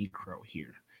 go ahead and eat crow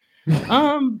here.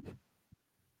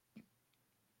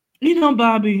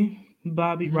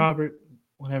 Bobby, Robert,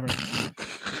 whatever.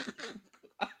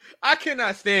 I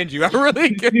cannot stand you. I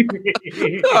really can.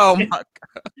 Oh my god.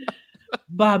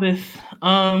 Bobby.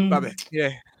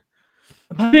 Yeah.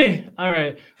 Bobby. All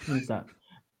right. Let me stop.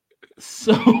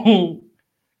 So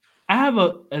I have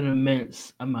an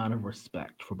immense amount of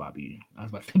respect for Bobby. I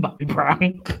was about to say Bobby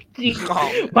Brown.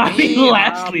 Bobby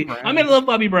Lashley. I mean, I love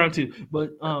Bobby Brown too,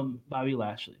 but Bobby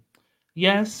Lashley.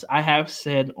 Yes, I have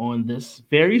said on this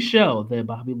very show that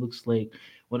Bobby looks like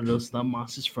one of those thumb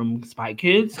monsters from Spy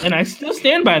Kids, and I still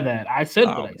stand by that. I said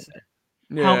what I said.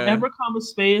 Yeah. However,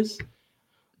 space,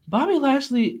 Bobby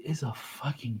Lashley is a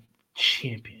fucking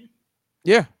champion.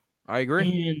 Yeah, I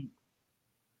agree. And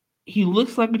he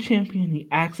looks like a champion. He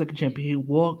acts like a champion. He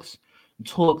walks,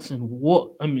 talks, and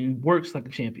works like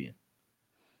a champion.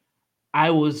 I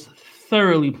was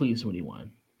thoroughly pleased when he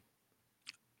won.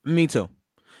 Me too.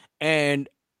 And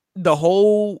the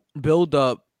whole build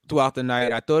up throughout the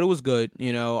night, I thought it was good,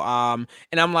 and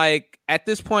I'm like, at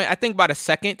this point, I think by the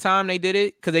second time they did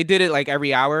it, because they did it like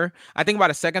every hour. I think by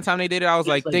the second time they did it, I was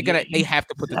like, they have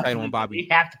to put the title on Bobby.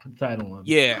 They have to put the title on.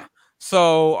 Yeah.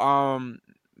 So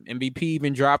MVP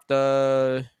even dropped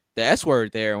the S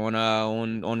word there on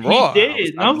Raw. He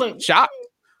did. I was like, shocked.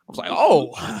 I was like,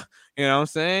 oh, you know what I'm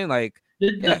saying? Like,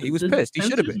 he was pissed. He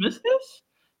should have been. Miss this?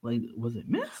 Like, was it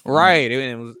missed? Right.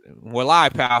 It was. We're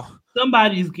live, pal.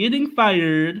 Somebody's getting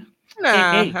fired.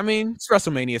 Nah, I mean, it's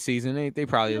WrestleMania season. They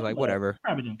probably like whatever.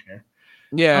 Probably don't care.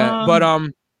 Yeah,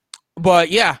 but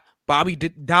yeah, Bobby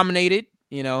dominated,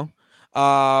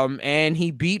 and he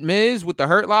beat Miz with the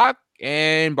Hurt Lock,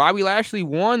 and Bobby Lashley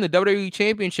won the WWE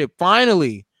Championship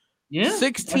finally. Yeah,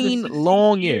 16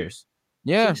 long years.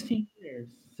 Yeah, 16 years.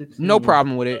 No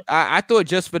problem with it. I thought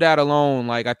just for that alone,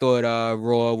 like I thought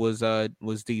Raw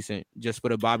was decent just for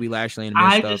the Bobby Lashley and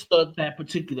Miz stuff. Just thought that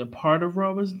particular part of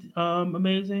Raw was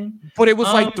amazing. But it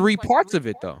was like 3 parts of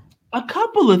it though. A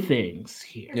couple of things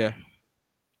here. Yeah.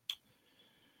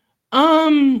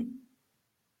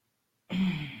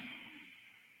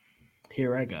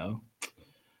 Here I go.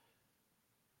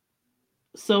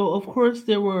 So of course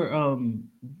there were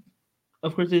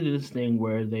of course, they did this thing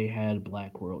where they had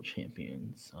Black World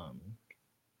Champions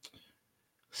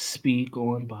speak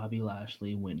on Bobby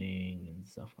Lashley winning and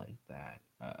stuff like that.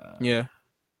 Yeah.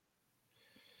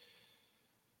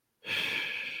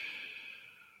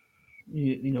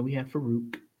 We have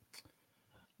Farouk.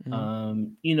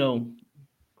 Mm-hmm.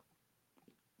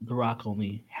 The Rock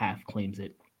only half claims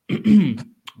it. I'm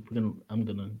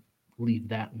gonna leave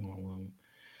that one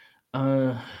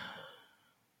alone.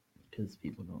 Because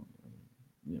people don't.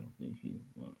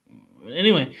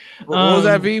 Anyway, what was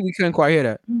that, V? We couldn't quite hear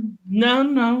that. No,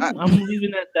 I'm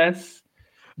leaving that.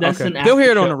 That's okay. an They'll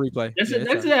hear it show. on the replay. That's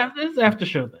an after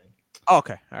show thing.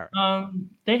 Okay, all right.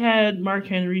 They had Mark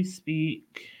Henry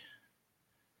speak.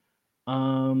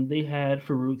 They had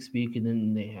Farouk speak, and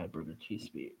then they had Booker T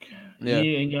speak. Yeah,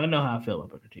 and y'all know how I feel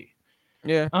about Booker T.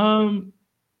 Yeah.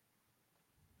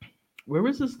 Where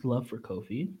was this love for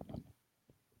Kofi?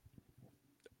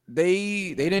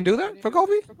 They didn't do that for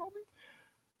Kofi?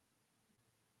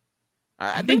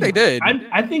 I think they did.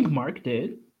 I think Mark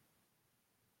did.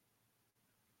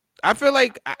 I feel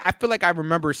like I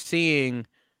remember seeing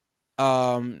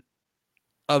a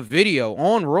video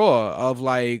on Raw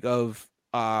of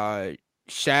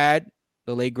Shad,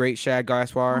 the late great Shad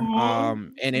Gaspar,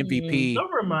 and MVP.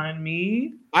 Don't remind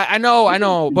me. I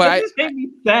know, but it just made me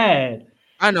sad.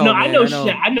 I know. No, man,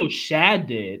 I know Shad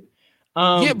did.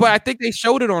 Yeah, but I think they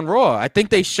showed it on Raw. I think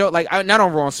they showed not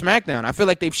on Raw, on SmackDown. I feel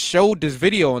like they've showed this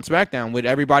video on SmackDown with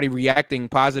everybody reacting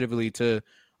positively to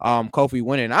Kofi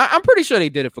winning. I'm pretty sure they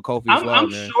did it for Kofi as well.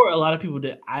 I'm sure a lot of people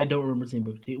did. I don't remember seeing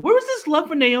Booker T. Where was this love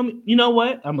for Naomi? You know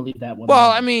what? I'm gonna leave that one. Well,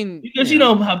 I mean, because you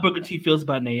know how Booker T feels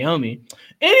about Naomi.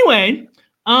 Anyway,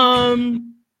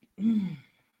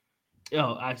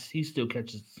 he still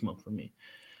catches the smoke for me.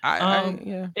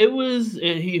 Yeah. It was.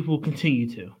 He will continue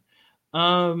to.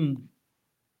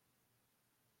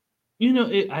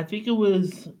 I think it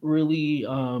was really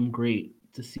great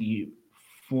to see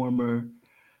former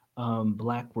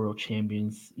Black World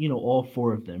Champions, all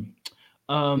 4 of them,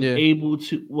 able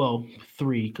to, well,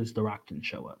 3 because The Rock didn't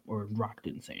show up or Rock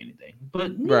didn't say anything.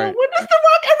 But when does The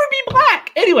Rock ever be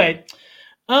black? Anyway,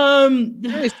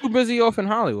 he's too busy off in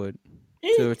Hollywood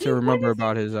to remember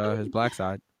about his black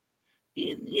side.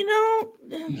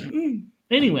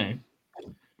 Anyway.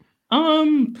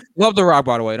 Love The Rock,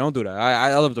 by the way. Don't do that.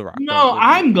 I love The Rock. No,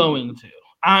 I'm going to.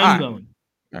 Going.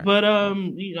 Right. But I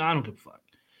don't give a fuck.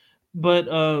 But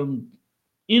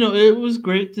it was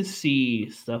great to see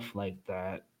stuff like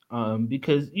that.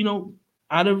 Because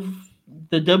out of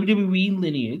the WWE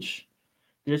lineage,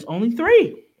 there's only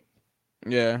 3.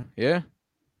 Yeah.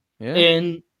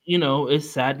 And it's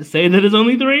sad to say that it's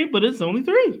only 3, but it's only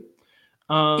 3.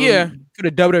 For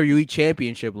the WWE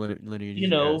Championship lineage.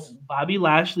 Bobby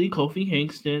Lashley, Kofi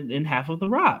Kingston, and half of The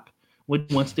Rock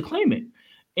wants to claim it.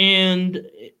 And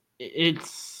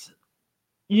it's,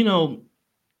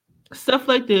 stuff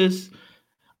like this,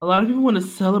 a lot of people want to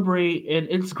celebrate, and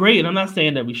it's great. I'm not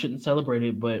saying that we shouldn't celebrate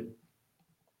it, but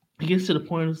it gets to the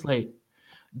point it's like,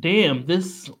 damn,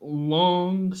 this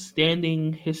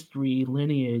long-standing history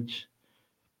lineage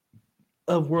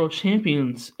of world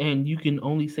champions, and you can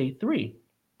only say 3.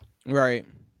 Right.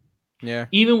 Yeah.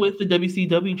 Even with the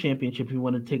WCW championship, you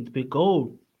want to take the big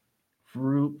gold.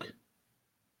 Farouk.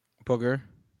 Booker.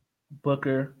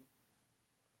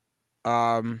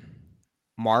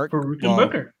 Mark. Farouk and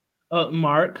Booker.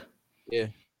 Mark. Yeah.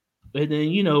 And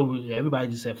then, everybody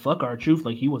just said, fuck R-Truth,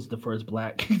 like he was the first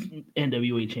black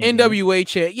NWA champion. NWA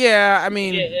champ. Yeah, I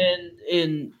mean. Yeah,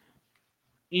 and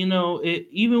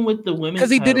even with the women.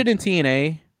 Because he did it in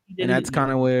TNA. And that's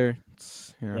kind of where.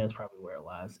 Yeah, that's probably where it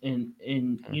lies. And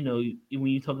when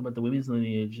you talk about the women's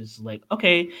lineage, it's like,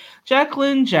 okay,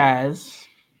 Jacqueline Jazz.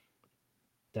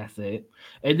 That's it.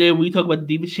 And then we talk about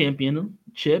the Divas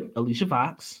Championship, Alicia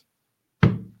Fox.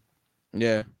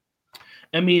 Yeah.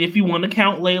 I mean, if you want to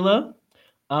count Layla,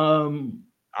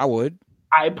 I would.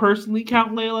 I personally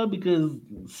count Layla because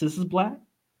Sis is black.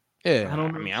 Yeah,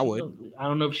 I would. I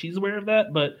don't know if she's aware of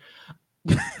that, but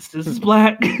Sis is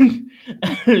black.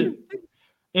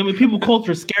 I mean, people called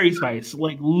her Scary Spice,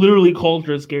 like literally called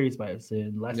her Scary Spice.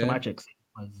 And last time I checked,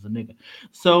 was a nigga.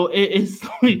 So it's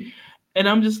like, and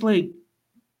I'm just like,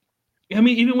 I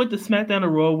mean, even with the SmackDown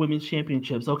and Raw Women's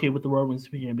Championships, okay, with the Raw Women's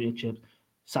Championships,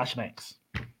 Sasha Banks.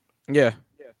 Yeah.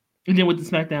 And then with the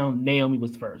SmackDown, Naomi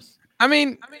was first. I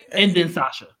mean, and then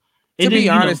Sasha. To be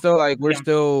honest, though, like we're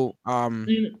still,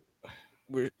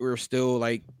 we're still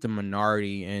like the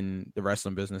minority in the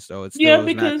wrestling business, though. It's still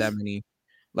not that many.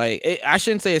 Like I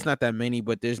shouldn't say it's not that many,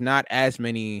 but there's not as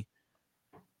many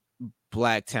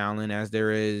black talent as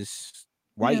there is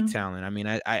white talent. I mean,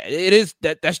 it is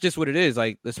that's just what it is.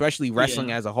 Like especially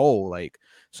wrestling as a whole. Like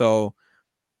so,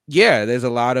 there's a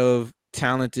lot of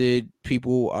talented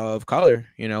people of color,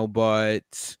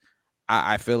 but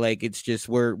I feel like it's just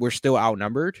we're still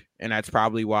outnumbered, and that's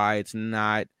probably why it's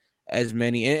not as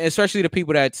many, especially the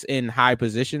people that's in high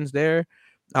positions there.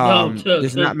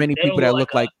 There's not many people that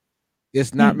look like.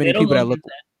 There's not many people that look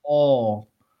at all.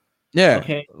 Yeah.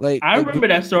 Okay. Like I remember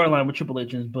that storyline with Triple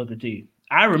H and Booker T.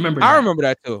 I remember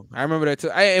that too.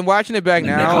 And watching it back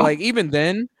now, like even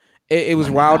then, it was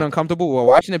wild, uncomfortable. Well,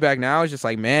 watching it back now, it's just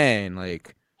like, man,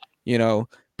 like,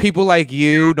 people like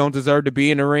you don't deserve to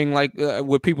be in the ring like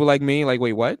with people like me. Like,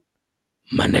 wait, what?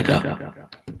 My nigga.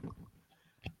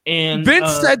 And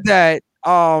Vince said that.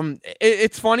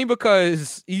 It's funny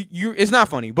because you it's not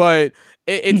funny, but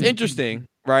it's interesting,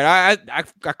 right? I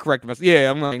corrected myself.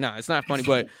 Yeah, I'm like, nah, it's not funny,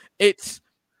 but it's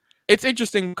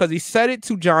interesting because he said it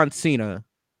to John Cena,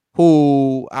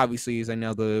 who obviously is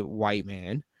another white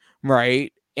man,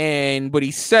 right? But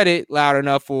he said it loud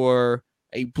enough for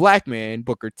a black man,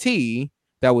 Booker T,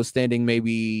 that was standing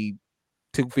maybe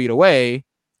 2 feet away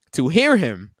to hear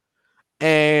him.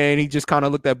 And he just kind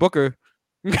of looked at Booker,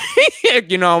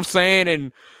 you know what I'm saying?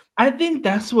 And I think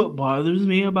that's what bothers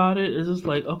me about it. Is just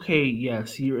like, okay,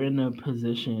 yes, you're in a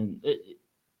position.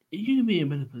 You can be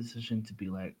in a position to be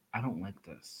like, I don't like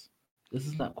this. This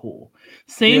is not cool.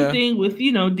 Same thing with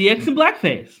DX and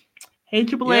blackface. Hey,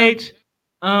 Triple H.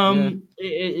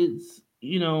 It's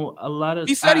a lot of.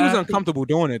 He said he was uncomfortable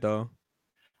doing it though.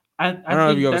 I don't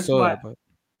know if you ever saw that, but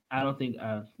I don't think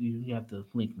you have to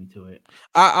link me to it.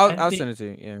 I'll send it to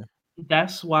you. Yeah,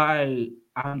 that's why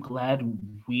I'm glad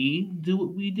we do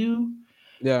what we do.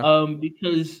 Yeah.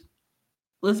 Because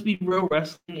let's be real,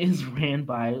 wrestling is ran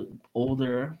by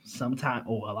older, a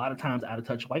lot of times out of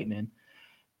touch white men,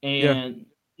 and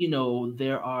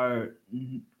there are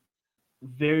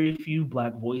very few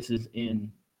black voices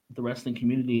in the wrestling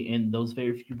community, and those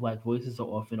very few black voices are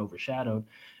often overshadowed.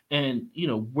 And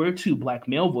we're 2 black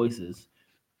male voices.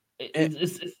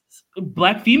 It's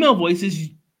black female voices.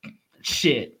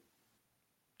 Shit.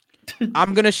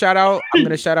 I'm gonna shout out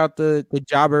the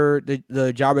Jobber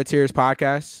Tears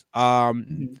podcast,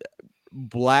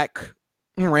 Black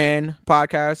ran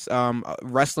podcast,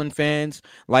 wrestling fans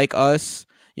like us,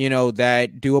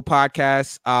 that do a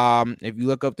podcast. If you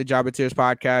look up the Jobber Tears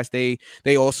podcast,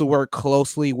 they also work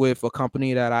closely with a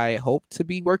company that I hope to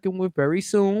be working with very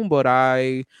soon, but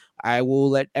I will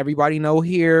let everybody know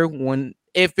here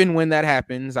if and when that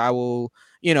happens. I will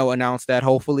announce that,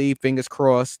 hopefully, fingers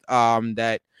crossed,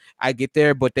 that I get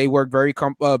there. But they work very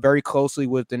closely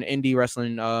with an indie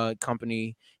wrestling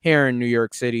company here in New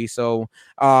York City. So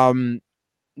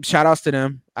shout outs to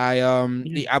them.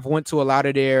 I've went to a lot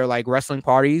of their like wrestling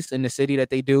parties in the city that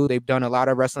they do. They've done a lot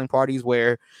of wrestling parties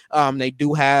where they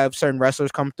do have certain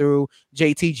wrestlers come through.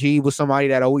 JTG was somebody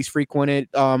that always frequented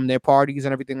their parties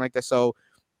and everything like that. So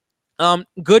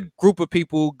good group of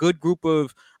people, good group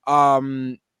of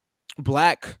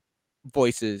black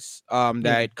voices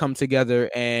that come together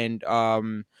and do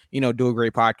a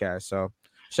great podcast. So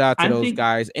shout out to those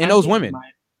guys and those women.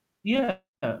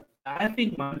 I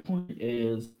think my point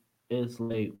is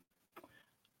like,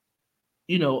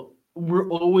 we're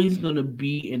always gonna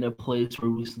be in a place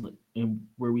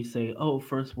where we say, oh,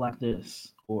 first black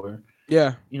this, or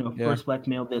first black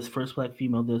male this, first black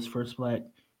female this, first black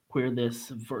queer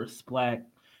this, first black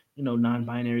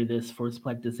non-binary this, first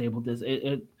black disabled this.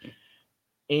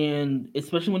 And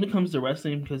especially when it comes to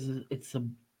wrestling, because it's a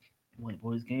white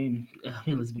boys game.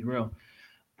 Let's be real.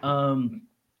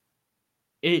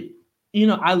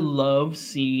 I love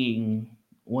seeing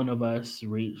one of us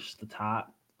reach the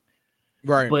top.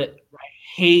 Right. But I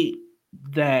hate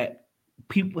that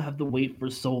people have to wait for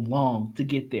so long to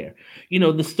get there.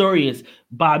 The story is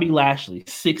Bobby Lashley,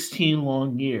 16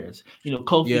 long years.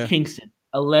 Kofi Kingston,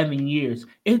 11 years.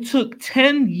 It took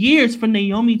 10 years for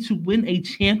Naomi to win a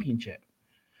championship.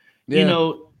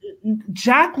 Yeah.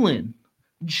 Jacqueline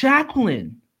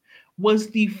was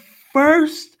the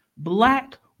first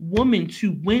black woman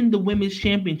to win the women's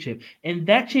championship, and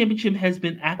that championship has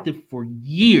been active for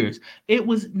years. It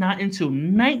was not until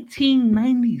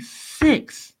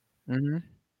 1996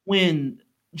 when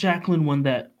Jacqueline won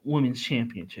that women's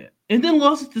championship, and then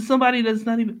lost it to somebody that's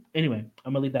not even. Anyway,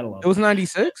 I'm gonna leave that alone. It was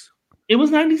 96. It was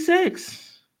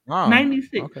 96. Wow.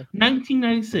 96. Okay.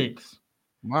 1996.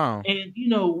 Wow. And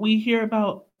we hear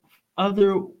about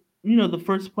other. The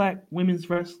first black women's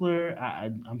wrestler.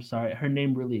 I'm sorry, her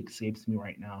name really escapes me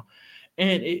right now.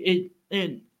 And it.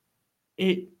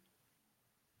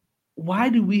 Why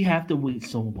do we have to wait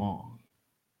so long?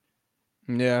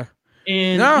 Yeah.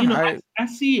 And I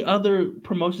see other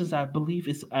promotions. I believe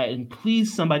it's and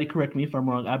please somebody correct me if I'm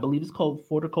wrong. I believe it's called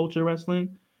Forticulture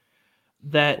Wrestling.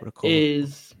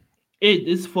 Is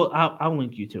for. I'll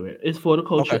link you to it. It's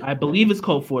Forticulture. Okay. I believe it's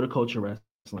called Forticulture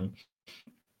Wrestling.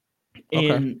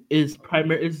 And is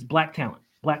black talent.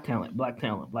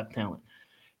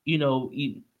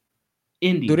 Indies.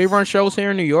 Do they run shows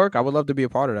here in New York? I would love to be a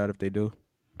part of that if they do.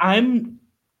 I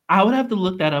would have to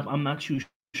look that up. I'm not too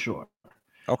sure.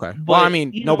 Okay. But, well, I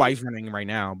mean, nobody's running right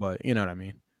now, but you know what I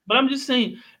mean. But I'm just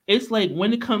saying, it's like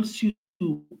when it comes to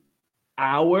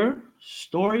our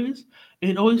stories,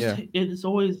 it's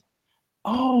always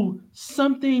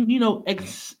something,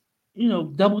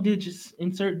 double digits,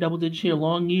 insert double digits here,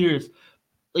 long years.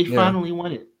 They finally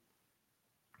won it.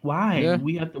 Why? Yeah.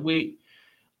 We have to wait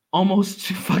almost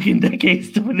 2 fucking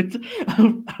decades to win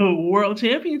a world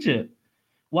championship.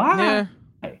 Why?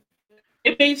 Yeah.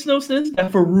 It makes no sense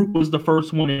that Farouk was the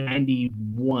first one in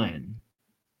 91.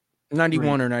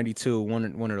 91 or 92, one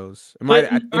of those. It might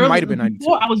have been 92.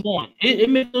 Before I was born, it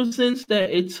made no sense that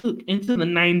it took into the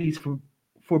 90s for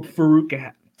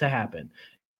Farouk to happen.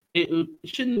 It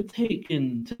shouldn't have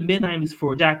taken to the mid 90s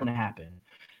for Jacqueline to happen.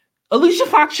 Alicia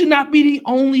Fox should not be the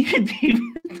only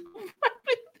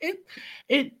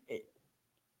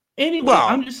Anyway, well,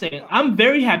 I'm just saying, I'm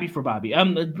very happy for Bobby.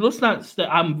 I'm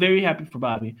very happy for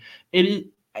Bobby.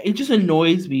 It just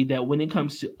annoys me that when it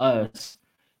comes to us,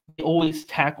 they always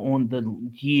tack on the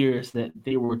years that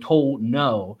they were told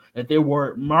no, that they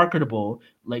weren't marketable.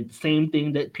 Like the same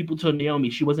thing that people told Naomi,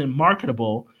 she wasn't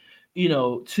marketable,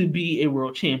 to be a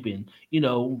world champion.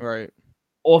 Right.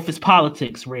 Office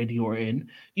politics, Randy Orton,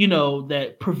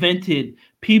 that prevented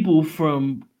people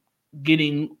from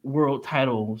getting world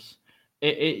titles.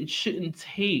 It shouldn't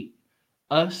take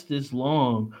us this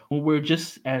long when we're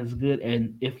just as good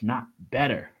and if not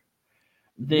better.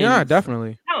 Yeah,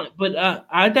 definitely. But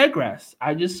I digress.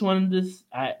 I just wanted this.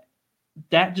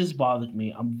 That just bothered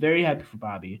me. I'm very happy for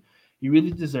Bobby. He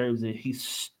really deserves it. He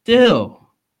still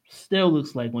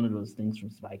looks like one of those things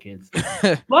from Spy Kids.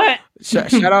 But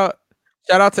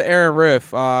Shout out to Aaron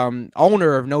Riff,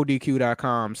 owner of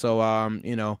NoDQ.com. So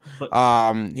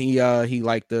he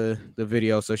liked the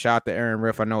video. So shout out to Aaron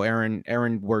Riff. I know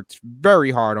Aaron worked very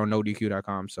hard on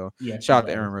NoDQ.com. So shout out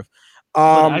to Aaron Riff.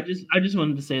 I just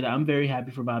wanted to say that I'm very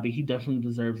happy for Bobby. He definitely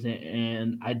deserves it,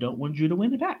 and I don't want Drew to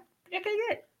win it back. Okay,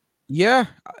 great. Yeah.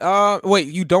 Wait,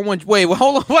 you don't want? Wait. Well,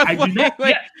 hold on.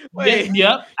 Wait.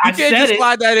 Yep. You can't just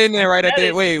slide that in there right at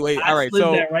the. Wait. All right.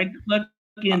 So.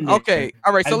 Okay.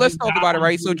 All right. So let's talk about it.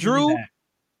 Right. So Drew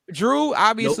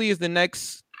obviously is the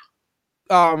next,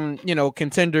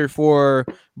 contender for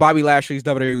Bobby Lashley's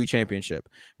WWE Championship.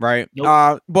 Right.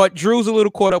 Nope. But Drew's a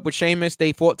little caught up with Sheamus.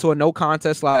 They fought to a no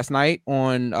contest last night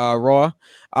on Raw.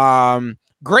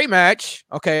 Great match.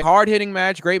 Okay. Hard hitting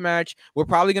match. Great match. We're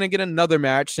probably going to get another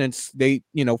match since they,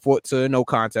 fought to a no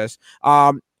contest.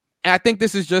 And I think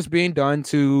this is just being done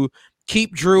to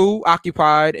keep Drew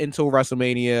occupied until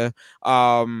WrestleMania,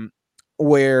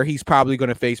 where he's probably going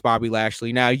to face Bobby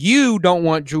Lashley. Now, you don't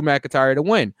want Drew McIntyre to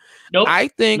win. Nope. I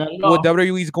think what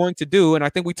WWE is going to do, and I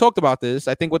think we talked about this,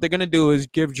 I think what they're going to do is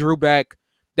give Drew back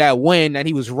that win that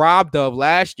he was robbed of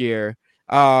last year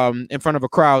in front of a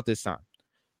crowd this time.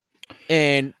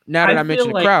 And now that I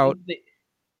mentioned the crowd,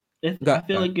 I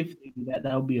feel like if they do that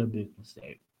would be a big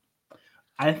mistake.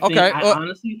 I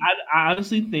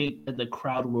honestly think that the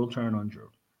crowd will turn on Drew.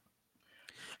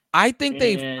 I think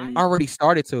they've already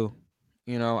started to.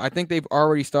 I think they've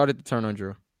already started to turn on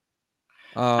Drew.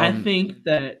 I think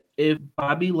that if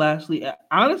Bobby Lashley,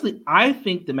 honestly, I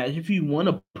think the match, if you want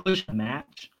to push a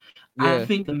match, I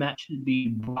think the match should be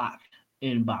Brock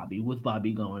and Bobby, with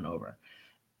Bobby going over.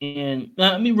 And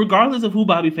I mean, regardless of who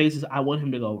Bobby faces, I want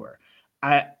him to go over.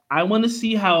 I want to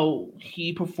see how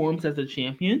he performs as a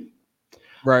champion.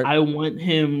 Right. I want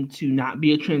him to not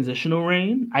be a transitional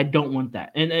reign. I don't want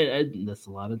that. And that's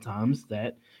a lot of times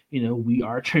that, we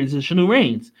are transitional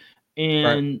reigns.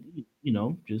 And,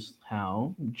 just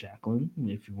how Jacqueline,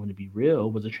 if you want to be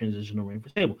real, was a transitional reign for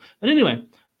Sable. But anyway,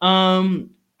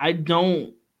 I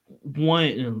don't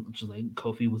want, just like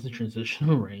Kofi was a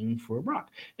transitional reign for Brock.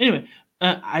 Anyway,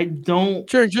 I don't.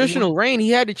 Transitional reign? He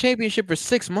had the championship for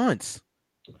 6 months.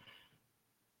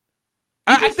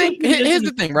 I think here's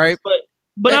the thing, right?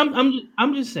 But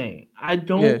I'm just saying, I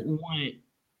don't want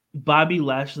Bobby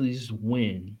Lashley's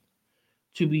win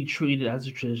to be treated as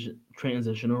a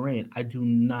transitional reign. I do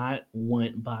not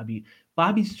want Bobby.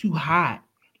 Bobby's too hot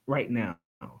right now.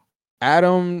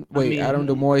 Adam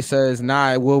DeMoy says,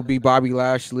 nah, it will be Bobby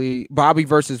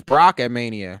versus Brock at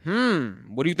Mania.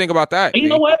 What do you think about that? You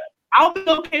know what? I'll be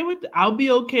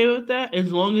okay with that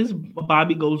as long as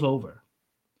Bobby goes over.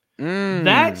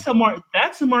 That's a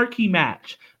marquee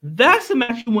match. That's a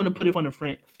match you want to put in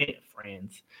front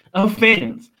of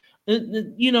fans.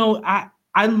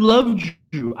 I love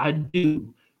Drew, I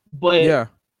do, but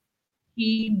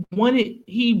he won it,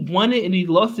 and he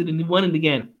lost it, and he won it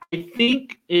again. I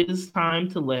think it is time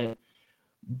to let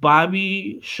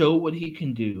Bobby show what he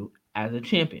can do as a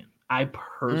champion. I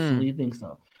personally think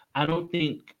so. I don't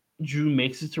think Drew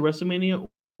makes it to WrestleMania,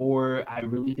 or I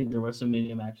really think the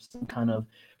WrestleMania match is some kind of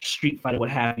street fight, what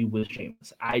have you, with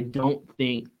Sheamus. I don't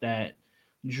think that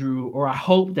Drew, or I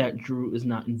hope that Drew is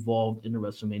not involved in the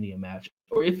WrestleMania match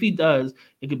or if he does,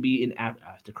 it could be in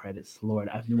after credits. Lord,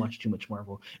 I've been watching too much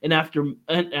Marvel. And after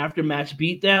match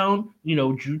beatdown,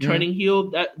 Drew turning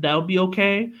heel, that'll be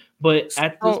okay. But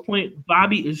at this point,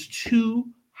 Bobby is too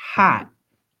hot.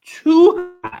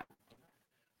 Too hot.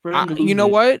 You know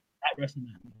what?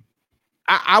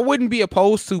 I wouldn't be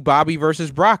opposed to Bobby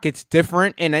versus Brock. It's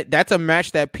different, and that's a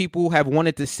match that people have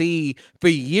wanted to see for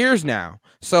years now.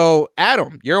 So,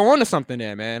 Adam, you're onto something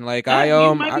there, man. Like I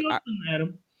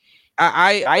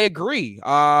agree.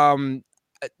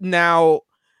 Now,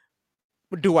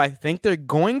 do I think they're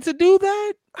going to do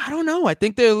that? I don't know. I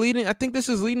think they're leading. I think this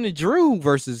is leading to Drew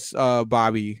versus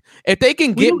Bobby. If they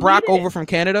can get Brock over from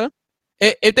Canada,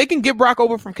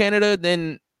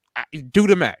 then do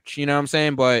the match. You know what I'm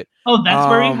saying? But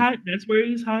that's where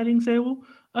he's hiding, Sable.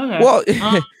 Okay. Well,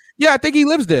 yeah, I think he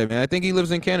lives there, man. I think he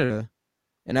lives in Canada,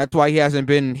 and that's why he hasn't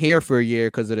been here for a year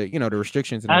because of the the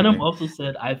restrictions. And Adam also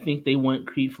said, I think they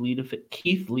want Keith Lee to face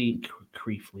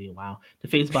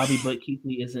Bobby, but Keith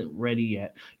Lee isn't ready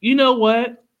yet. You know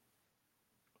what?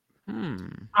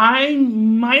 I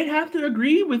might have to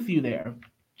agree with you there.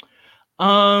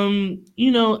 I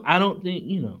don't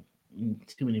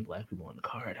think too many black people on the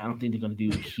card. I don't think they're gonna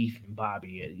do Keith and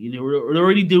Bobby yet. We're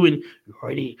already doing.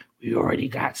 We already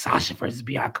got Sasha versus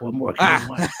Bianca. What more can we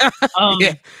want?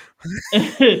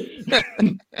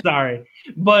 Sorry,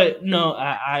 but no.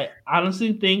 I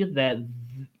honestly think that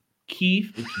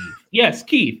Keith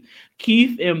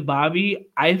and Bobby.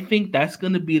 I think that's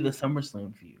gonna be the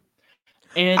SummerSlam for you.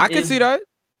 And I can see that.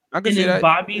 If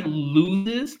Bobby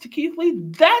loses to Keith Lee,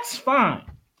 that's fine.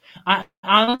 I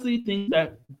honestly think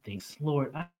that. Thanks,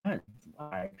 Lord. I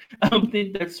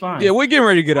think that's fine. Yeah, we're getting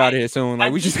ready to get out of here soon.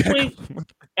 Like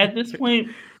at this point,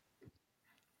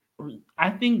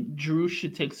 I think Drew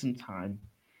should take some time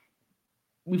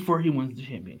before he wins the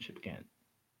championship again.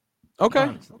 Okay.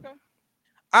 Honestly.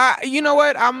 You know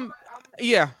what? I'm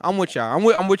with y'all.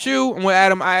 I'm with you. I'm with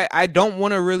Adam. I don't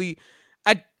want to really.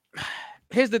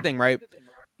 Here's the thing, right?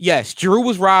 Yes, Drew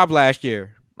was robbed last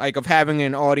year. Like of having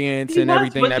an audience and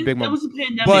everything, that big moment. It was a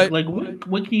pandemic. But like,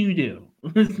 what can you do?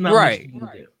 It's not right. Much you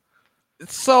can do.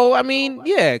 So I mean,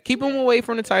 yeah, keep him away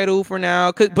from the title for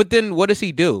now. But then, what does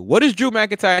he do? What does Drew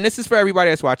McIntyre? And this is for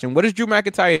everybody that's watching. What does Drew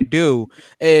McIntyre do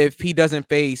if he doesn't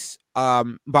face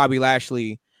Bobby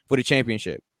Lashley for the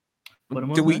championship?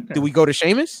 Do we go to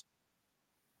Sheamus?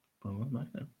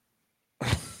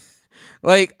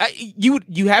 Like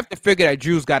you have to figure that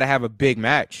Drew's got to have a big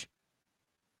match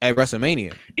at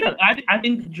WrestleMania. Yeah, I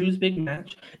think Drew's big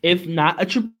match, if not a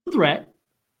triple threat,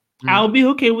 I'll be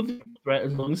okay with the triple threat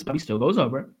as long as Bobby still goes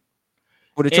over.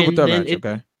 With a triple threat match,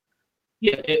 okay.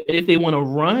 Yeah, if they want to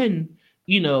run,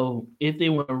 if they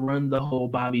want to run the whole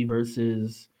Bobby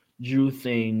versus Drew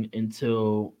thing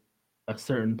until a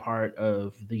certain part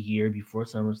of the year before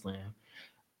SummerSlam,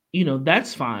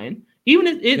 that's fine. Even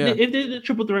if there's a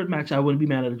triple threat match, I wouldn't be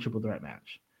mad at a triple threat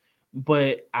match.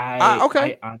 But I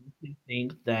honestly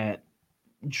think that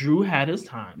Drew had his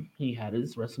time. He had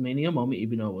his WrestleMania moment,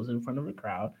 even though it wasn't in front of a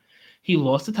crowd. He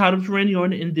lost the title to Randy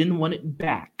Orton and didn't want it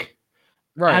back.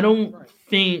 Right. I don't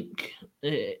think,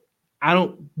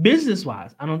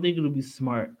 business-wise, I don't think it would be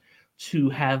smart to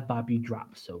have Bobby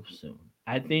drop so soon.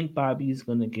 I think Bobby's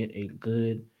going to get a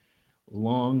good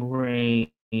long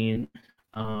reign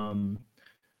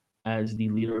as the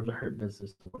leader of the Hurt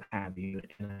Business, what have you.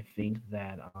 And I think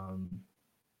that,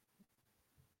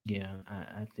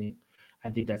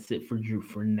 I think that's it for Drew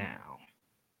for now.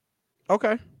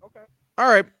 Okay. All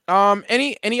right.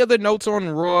 Any other notes on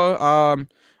Raw?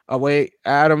 Wait.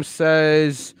 Adam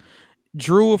says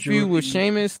Drew a feud with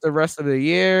Sheamus the rest of the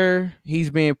year. He's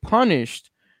being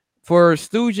punished for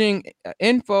stooging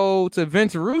info to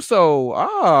Vince Russo.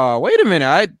 Oh, wait a minute.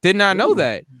 I did not know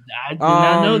that. I did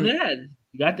not know that.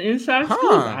 You got the inside scoop.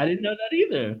 I didn't know that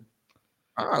either.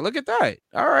 Oh, look at that.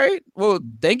 All right. Well,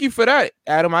 thank you for that,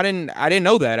 Adam. I didn't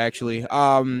know that actually.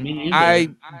 I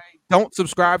don't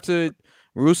subscribe to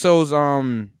Russo's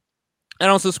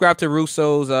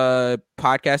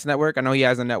podcast network. I know he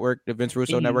has a network, the Vince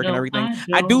Russo network and everything.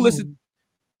 I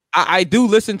do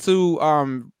listen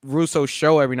to Russo's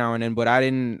show every now and then, but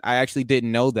I actually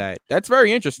didn't know that. That's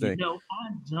very interesting. I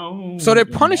don't. So they're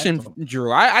punishing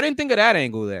Drew. I didn't think of that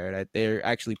angle there, that they're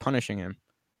actually punishing him.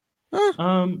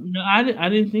 Huh. No, I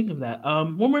didn't think of that.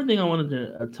 One more thing I wanted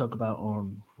to talk about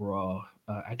on Raw.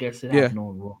 I guess it happened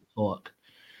on Raw Talk.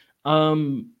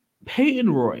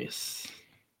 Peyton Royce.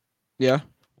 Yeah.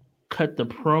 Cut the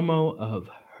promo of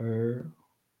her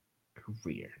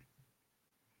career.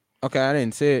 Okay, I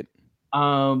didn't see it.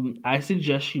 I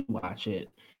suggest you watch it.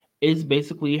 It's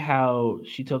basically how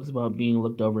she talks about being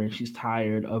looked over and she's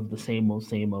tired of the same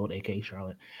old, aka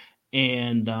Charlotte.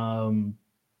 and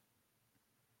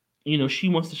she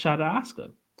wants to shot at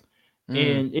Asuka.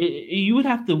 And you would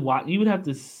have to watch. You would have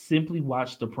to simply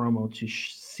watch the promo to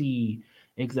see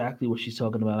exactly what she's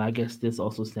talking about. I guess this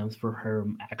also stems for her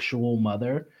actual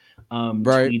mother.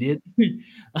 Tweeted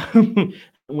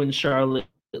when Charlotte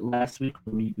last week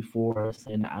or the week before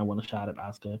saying I want a shot at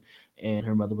Asuka, and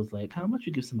her mother was like, "How much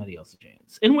you give somebody else a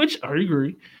chance?" In which I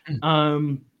agree.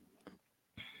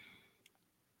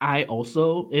 I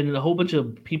also, and a whole bunch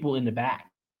of people in the back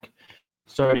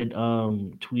started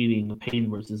tweeting Payne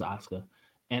versus Asuka,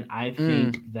 and I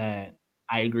think that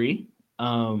I agree.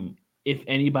 If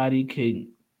anybody could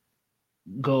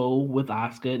go with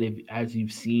Asuka, as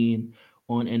you've seen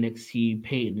on NXT,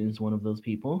 Payne is one of those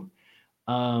people.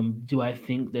 Do I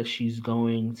think that she's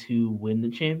going to win the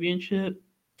championship?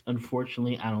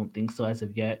 Unfortunately, I don't think so as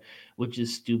of yet, which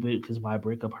is stupid because why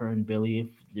break up her and Billy if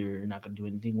they're not going to do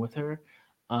anything with her?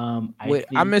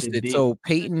 I missed it. So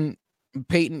Peyton,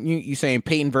 you saying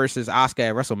Peyton versus Asuka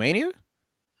at WrestleMania?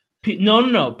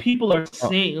 No. People are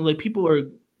saying people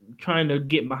are trying to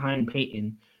get behind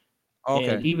Peyton. Okay.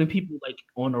 And even people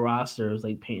on the roster is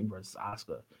like Peyton versus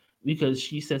Asuka because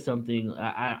she said something.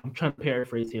 I'm trying to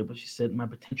paraphrase here, but she said, "My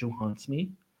potential haunts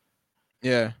me."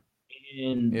 Yeah.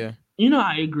 And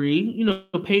I agree.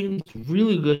 Peyton's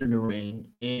really good in the ring,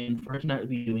 and for her not to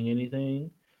be doing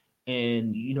anything.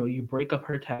 And you break up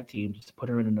her tag team just to put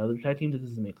her in another tag team. That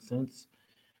doesn't make sense.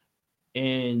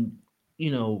 And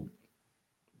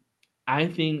I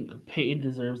think Peyton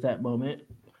deserves that moment.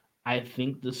 I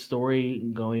think the story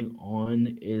going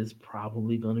on is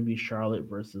probably going to be Charlotte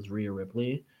versus Rhea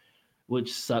Ripley,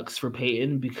 which sucks for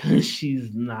Peyton because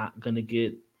she's not going to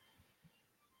get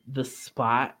the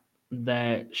spot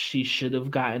that she should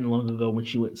have gotten long ago when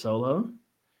she went solo.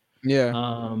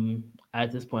 Yeah.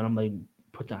 At this point, I'm like,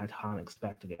 put the Iconics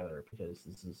back together because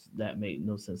that made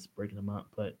no sense breaking them up.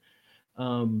 But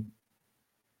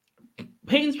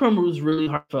Peyton's promo was really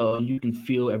heartfelt, and you can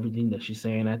feel everything that she's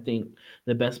saying. I think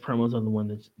the best promos are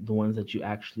the ones that you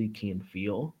actually can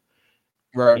feel.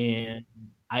 Right. And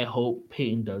I hope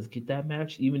Peyton does get that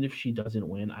match, even if she doesn't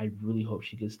win. I really hope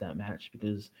she gets that match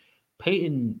because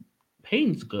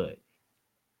Peyton's good,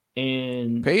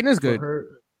 and Peyton is good.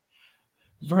 For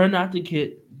her not to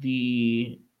get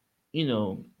the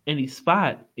any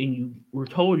spot, and you were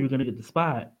told you're going to get the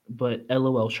spot, but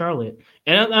LOL Charlotte.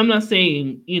 And I'm not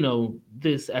saying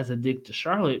this as a dig to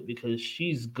Charlotte because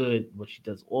she's good what she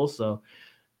does also,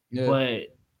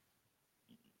 but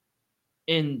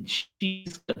and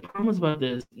she's got promos about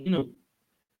this, even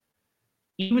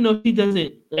though she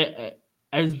doesn't,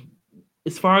 as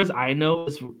far as I know,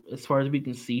 as far as we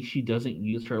can see, she doesn't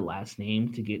use her last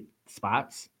name to get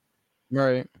spots.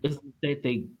 Right. It's that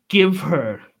they give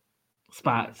her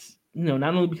spots, not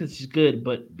only because she's good,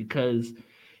 but because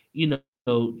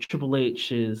Triple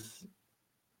H is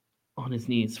on his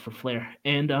knees for Flair,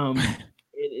 and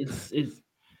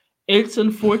it's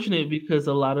unfortunate because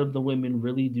a lot of the women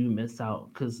really do miss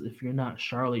out because if you're not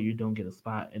Charlotte, you don't get a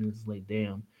spot, and it's like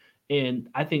damn. And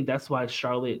I think that's why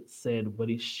Charlotte said what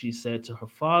she said to her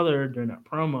father during that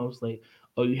promo. Was like,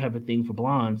 "Oh, you have a thing for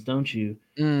blondes, don't you?"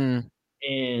 And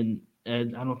I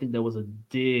don't think that was a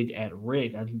dig at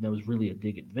Rick. I think that was really a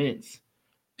dig at Vince.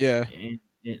 Yeah. And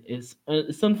it's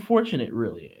unfortunate,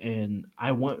 really. And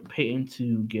I want Peyton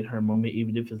to get her moment,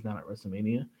 even if it's not at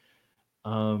WrestleMania.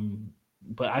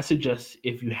 But I suggest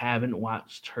if you haven't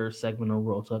watched her segment on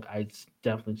Raw Talk, I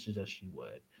definitely suggest you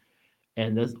would.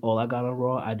 And that's all I got on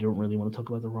Raw. I don't really want to talk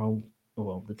about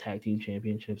the tag team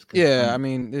championships. Yeah, I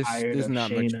mean, there's not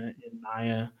much. And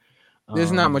Nia.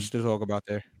 There's not much to talk about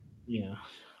there. Yeah,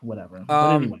 whatever.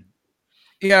 But anyway.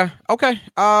 Yeah. Okay.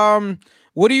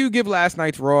 What do you give last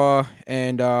night's Raw?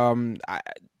 And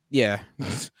yeah.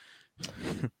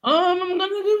 I'm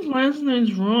gonna give last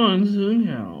night's Raw to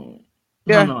count.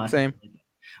 Yeah, same.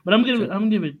 But I'm gonna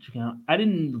give it to count. I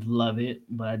didn't love it,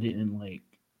 but I didn't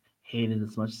hate it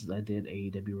as much as I did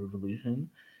AEW Revolution.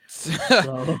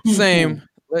 So, same.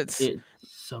 It's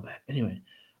so bad. Anyway,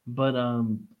 but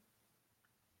I'm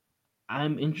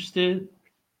interested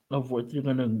of what they're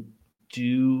gonna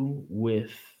do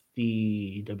with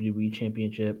the WWE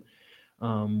Championship,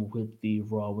 with the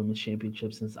Raw Women's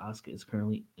Championship since Asuka is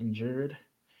currently injured.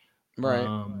 Right.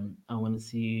 I want to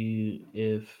see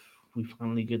if we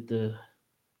finally get the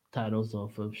titles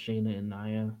off of Shayna and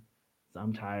Nia.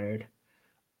 I'm tired.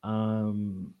 I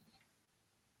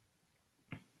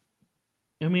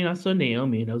mean, I saw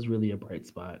Naomi. That was really a bright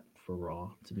spot for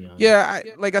Raw, to be honest. Yeah,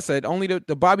 like I said, only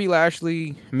the Bobby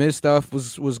Lashley Miz stuff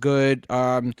was good.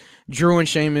 Drew and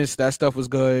Sheamus, that stuff was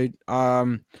good.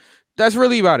 That's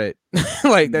really about it.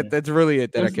 That's really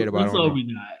it that I cared about. That's all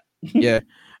we got. Yeah.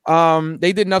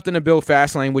 They did nothing to build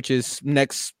Fastlane, which is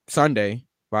next Sunday,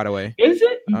 by the way. Is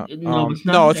it? No, it's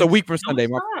not. No, it's a week from Sunday.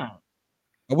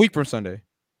 A week from Sunday.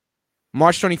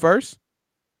 March 21st?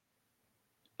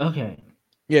 Okay.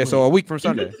 Yeah, so a week from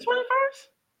Sunday. Is it the 21st?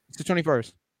 It's the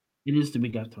 21st. It is the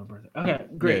week after my birthday. Okay,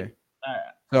 great. Yeah.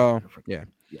 So, yeah.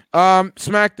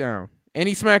 SmackDown.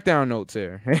 Any SmackDown notes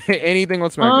here? Anything on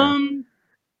SmackDown?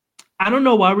 I don't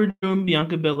know why we're doing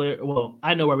Bianca Belair. Well,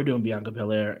 I know why we're doing Bianca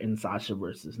Belair and Sasha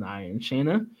versus Nia and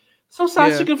Shayna. So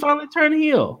Sasha can finally turn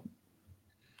heel.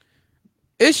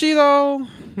 Is she though?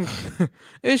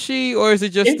 Is she, or is it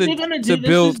just to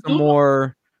build some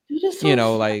more? Do this on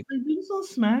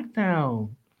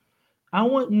SmackDown. I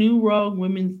want new Raw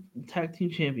Women's Tag Team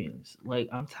Champions. Like,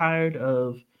 I'm tired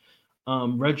of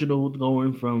Reginald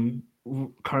going from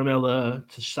Carmella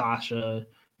to Sasha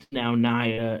to now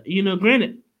Nia. You know,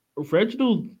 granted,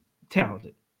 Reginald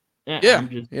talented. Yeah,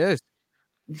 yes.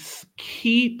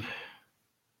 Keep.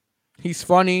 He's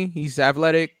funny. He's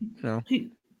athletic. You know.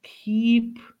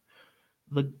 Keep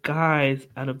the guys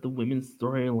out of the women's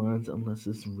storylines unless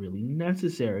it's really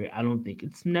necessary. I don't think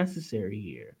it's necessary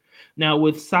here. Now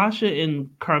with Sasha and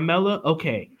Carmella,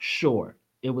 okay, sure,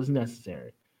 it was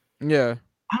necessary. Yeah.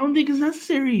 I don't think it's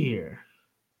necessary here.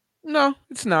 No,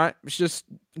 it's not. It's just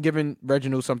giving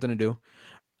Reginald something to do.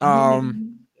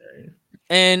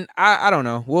 And I don't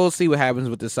know. We'll see what happens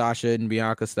with the Sasha and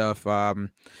Bianca stuff.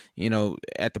 You know,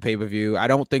 at the pay-per-view. I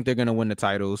don't think they're gonna win the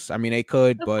titles. I mean, they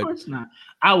could, but of course not.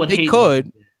 I would hate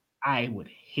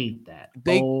that.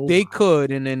 They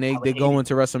could, and then they go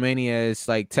into WrestleMania as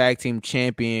like tag team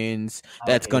champions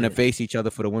that's gonna face each other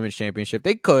for the women's championship.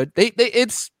 They could. It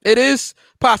is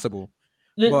possible.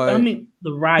 But, I mean,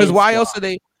 the Riot. Because why else are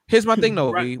they? Here's my thing,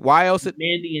 Novi. Why else?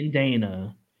 Mandy and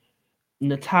Dana,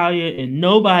 Natalya, and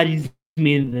nobody's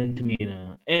meaner than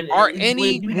Tamina. And are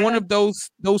any one of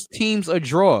those teams a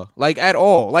draw? Like at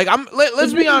all? Like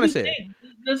let's be honest here.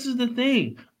 This is the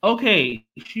thing. Okay,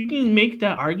 you can make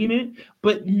that argument,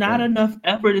 but not enough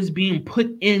effort is being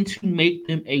put in to make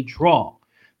them a draw.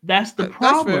 That's the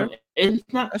problem. It's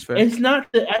not. It's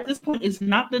not at this point. It's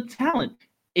not the talent.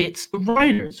 It's the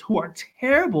writers who are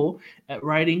terrible at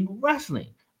writing wrestling.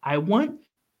 I want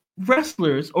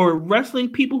wrestlers or wrestling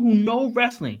people who know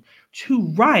wrestling to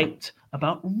write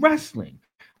about wrestling.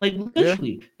 Like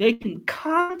literally, they can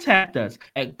contact us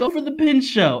at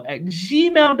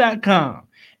goforthepin@gmail.com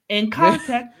and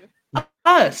contact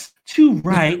us to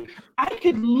write. I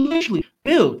could literally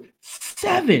build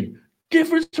 7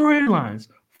 different storylines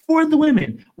for the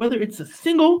women, whether it's a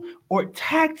single or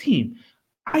tag team.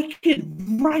 I could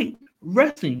write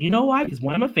wrestling. You know why? Because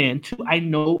 1, I'm a fan. 2, I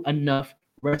know enough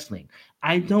wrestling.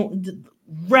 I don't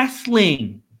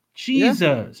wrestling.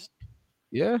 Jesus.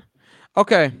 Yeah.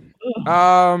 Okay.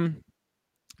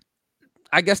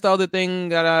 I guess the other thing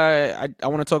that I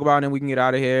want to talk about, and then we can get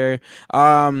out of here.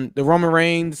 The Roman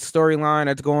Reigns storyline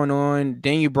that's going on.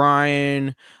 Daniel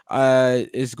Bryan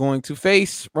is going to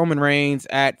face Roman Reigns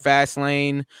at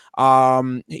Fastlane.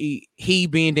 He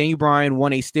being Daniel Bryan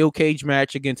won a steel cage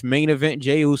match against main event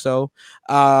Jey Uso.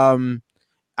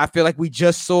 I feel like we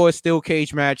just saw a steel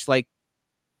cage match like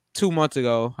 2 months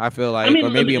ago, I feel like, or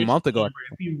maybe a month ago.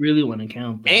 If you really want to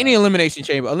count that. Any Elimination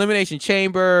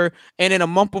Chamber, and then a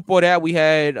month before that, we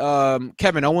had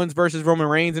Kevin Owens versus Roman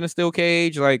Reigns in a steel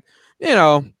cage. Like, you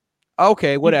know,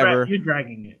 okay, whatever. You're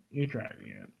dragging it. You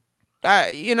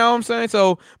know what I'm saying?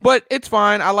 So, but it's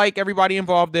fine. I like everybody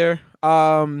involved there.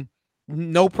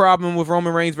 No problem with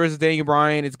Roman Reigns versus Daniel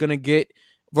Bryan. It's gonna get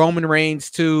Roman Reigns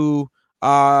to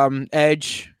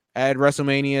Edge at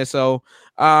WrestleMania. So,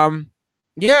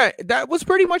 yeah, that was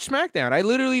pretty much SmackDown. I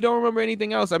literally don't remember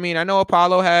anything else. I mean, I know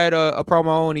Apollo had a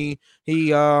promo and he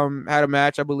had a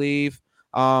match, I believe.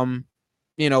 You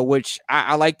know, which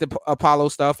I like the Apollo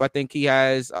stuff. I think he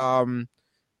has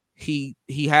he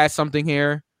has something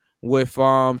here with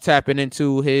tapping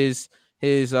into his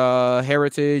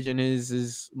heritage and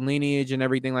his lineage and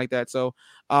everything like that. So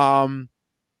I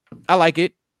like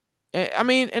it. I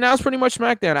mean, and that was pretty much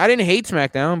SmackDown. I didn't hate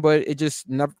SmackDown, but it just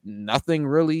nothing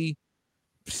really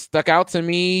stuck out to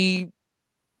me,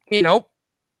 you know,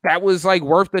 that was like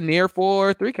worth the near 4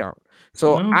 or 3 count.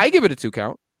 So I give it a 2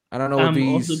 count. I don't know. I'm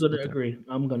also going to agree.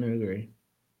 I'm going to agree.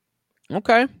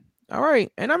 Okay. All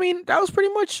right. And I mean, that was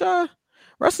pretty much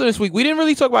wrestling this week. We didn't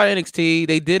really talk about NXT.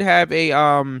 They did have a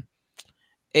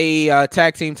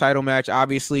tag team title match.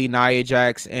 Obviously, Nia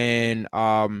Jax and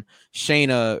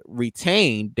Shayna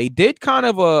retained. They did kind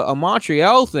of a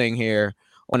Montreal thing here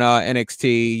on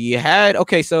NXT. You had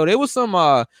so there was some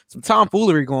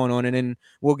tomfoolery going on, and then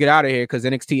we'll get out of here because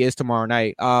NXT is tomorrow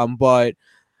night. But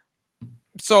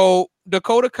so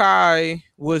Dakota Kai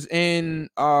was in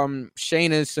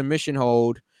Shayna's submission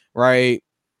hold, right?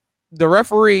 The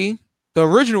referee, the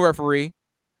original referee,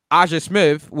 Aja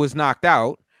Smith, was knocked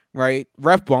out, right?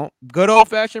 Ref bump, good old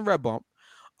fashioned ref bump.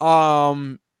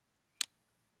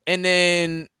 And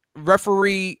then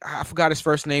referee, I forgot his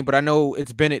first name, but I know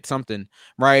it's Bennett something,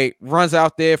 right? Runs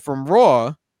out there from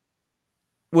Raw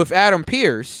with Adam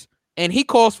Pearce, and he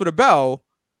calls for the bell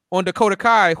on Dakota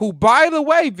Kai, who, by the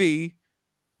way, V,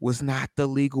 was not the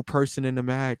legal person in the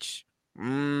match.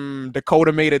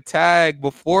 Dakota made a tag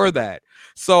before that.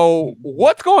 So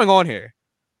what's going on here?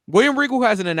 William Regal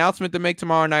has an announcement to make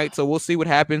tomorrow night, so we'll see what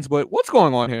happens. But what's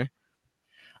going on here?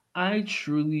 I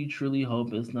truly, truly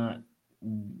hope it's not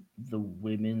the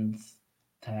women's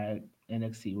tag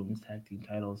NXT women's tag team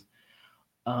titles.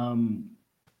 Only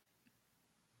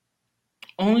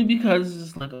because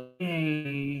it's like,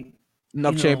 okay,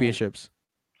 enough championships.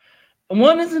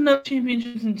 One is enough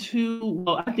championships, and two,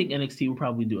 well, I think NXT will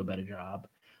probably do a better job.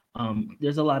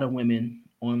 There's a lot of women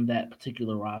on that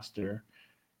particular roster,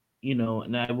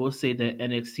 and I will say that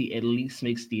NXT at least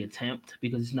makes the attempt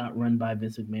because it's not run by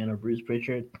Vince McMahon or Bruce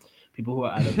Pritchard, people who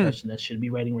are out of touch and that shouldn't be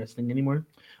writing wrestling anymore.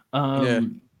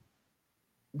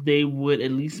 They would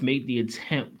at least make the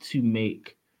attempt to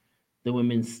make the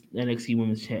women's NXT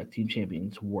Women's Tag Team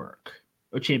Champions work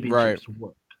or championships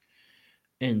work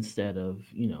instead of,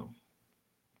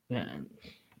 man,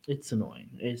 it's annoying.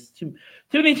 It's too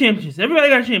many championships. Everybody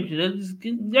got a championship.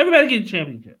 Everybody get a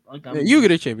championship. You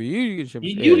get a champion. You get a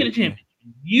championship. You get a championship.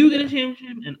 You get a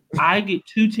championship, and I get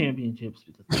 2 championships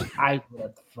because I do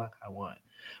what the fuck I want.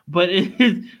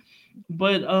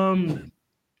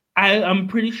 I'm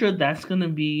pretty sure that's gonna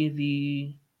be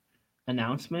the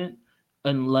announcement,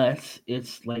 unless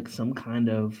it's like some kind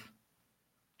of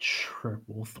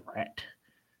triple threat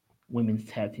women's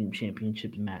tag team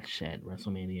championship match at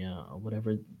WrestleMania or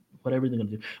whatever they're gonna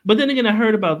do. But then again, I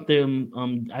heard about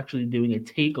them actually doing a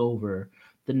takeover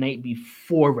the night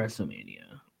before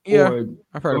WrestleMania. Yeah,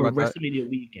 I've heard about WrestleMania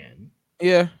weekend.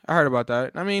 Yeah, I heard about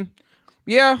that. I mean,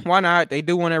 yeah, why not? They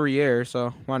do one every year,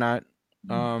 so why not?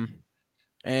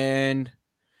 And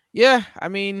yeah, I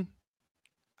mean,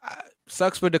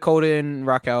 sucks for Dakota and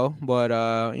Raquel, but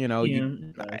you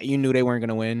knew they weren't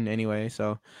gonna win anyway.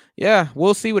 So yeah,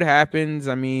 we'll see what happens.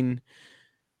 I mean,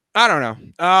 I don't know.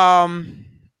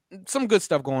 Some good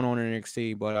stuff going on in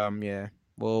NXT, but yeah,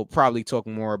 we'll probably talk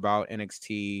more about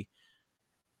NXT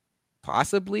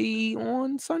possibly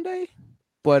on Sunday.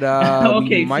 But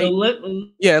okay, might... so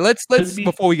let's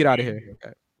before we get out of here.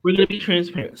 Okay. We're gonna be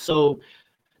transparent. So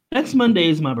next Monday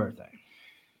is my birthday.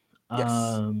 Yes.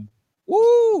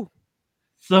 Woo!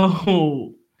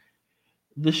 So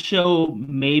the show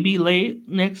may be late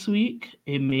next week.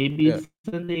 It may be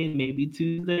Sunday, it may be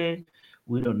Tuesday.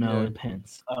 We don't know. It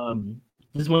depends.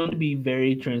 Just wanted to be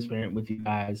very transparent with you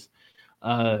guys,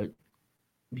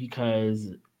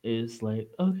 because it's like,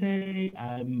 okay,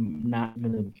 I'm not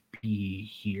gonna be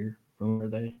here for my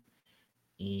birthday,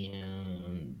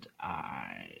 and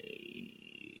I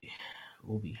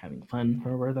will be having fun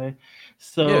for my birthday.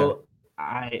 So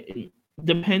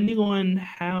depending on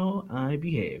how I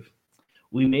behave,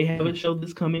 we may have a show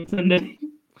this coming Sunday,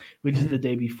 which is the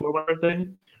day before my birthday,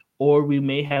 or we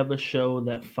may have a show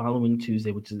that following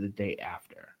Tuesday, which is the day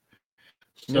after.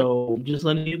 So just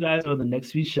letting you guys know, the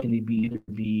next week's show can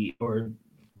or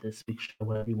this week's show,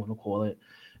 whatever you want to call it,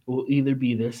 will either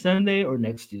be this Sunday or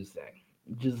next Tuesday.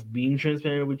 Just being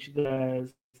transparent with you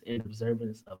guys in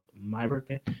observance of my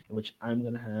birthday, in which I'm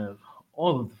gonna have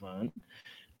all of the fun.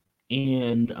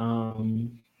 And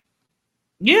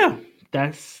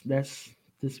that's this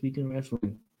week in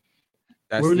wrestling.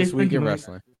 That's this week in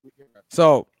wrestling.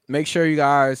 So make sure you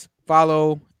guys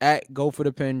follow at Go for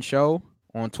the Pin Show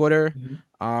on Twitter.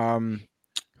 Follow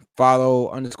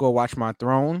 _Watch My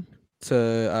Throne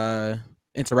to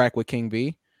interact with King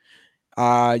B.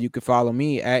 You can follow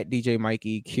me at DJ Mike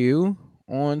EQ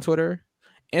on Twitter.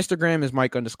 Instagram is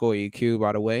Mike _EQ,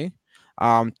 by the way.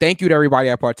 Thank you to everybody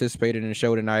that participated in the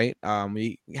show tonight.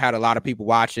 We had a lot of people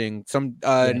watching, some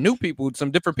new people,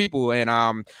 some different people,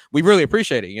 and we really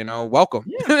appreciate it. Welcome.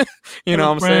 Yeah. You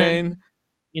know what I'm saying?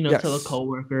 Tell a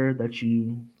coworker that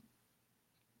you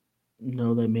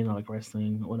know that may not like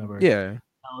wrestling, whatever. Yeah.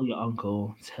 Tell your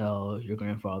uncle, tell your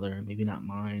grandfather, maybe not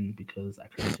mine because I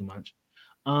curse too much.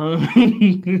 I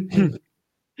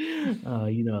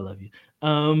love you.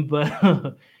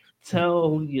 But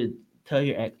tell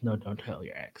your ex. No, don't tell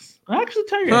your ex. Actually,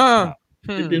 tell your ex.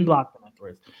 Then block them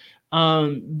afterwards.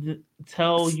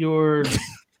 Tell your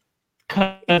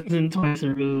cousin twice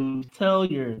removed. Tell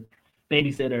your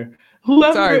babysitter.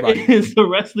 whoever is a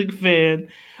wrestling fan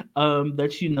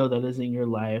that you know that is in your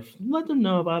life, let them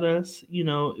know about us.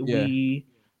 We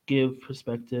give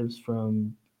perspectives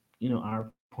from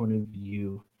our point of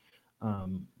view,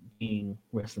 being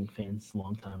wrestling fans,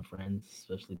 longtime friends,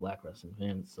 especially Black wrestling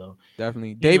fans. So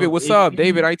definitely, David, what's up?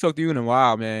 David, I ain't talked to you in a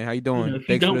while, man. How you doing? If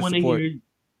Thanks you don't want to hear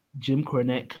Jim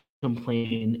Cornette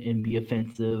complain and be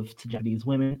offensive to Japanese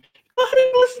women, go ahead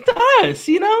and listen to us.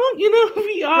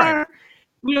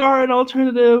 We are an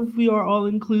alternative. We are all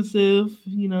inclusive.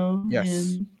 Yes.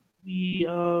 And we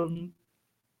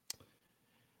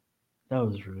that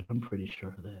was rude. I'm pretty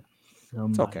sure that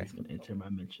somebody's gonna enter my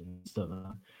mentions.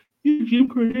 So Jim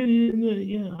Cornette,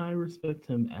 yeah, I respect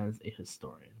him as a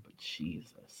historian, but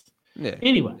Jesus. Yeah.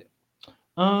 Anyway,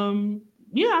 yeah,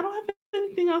 I don't have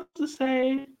anything else to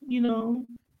say.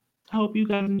 I hope you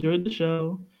guys enjoyed the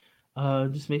show.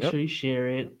 Just make sure you share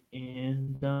it,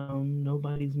 and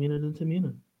nobody's meaner than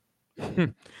Tamina.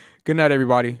 Good night,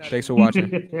 everybody. Thanks for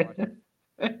watching.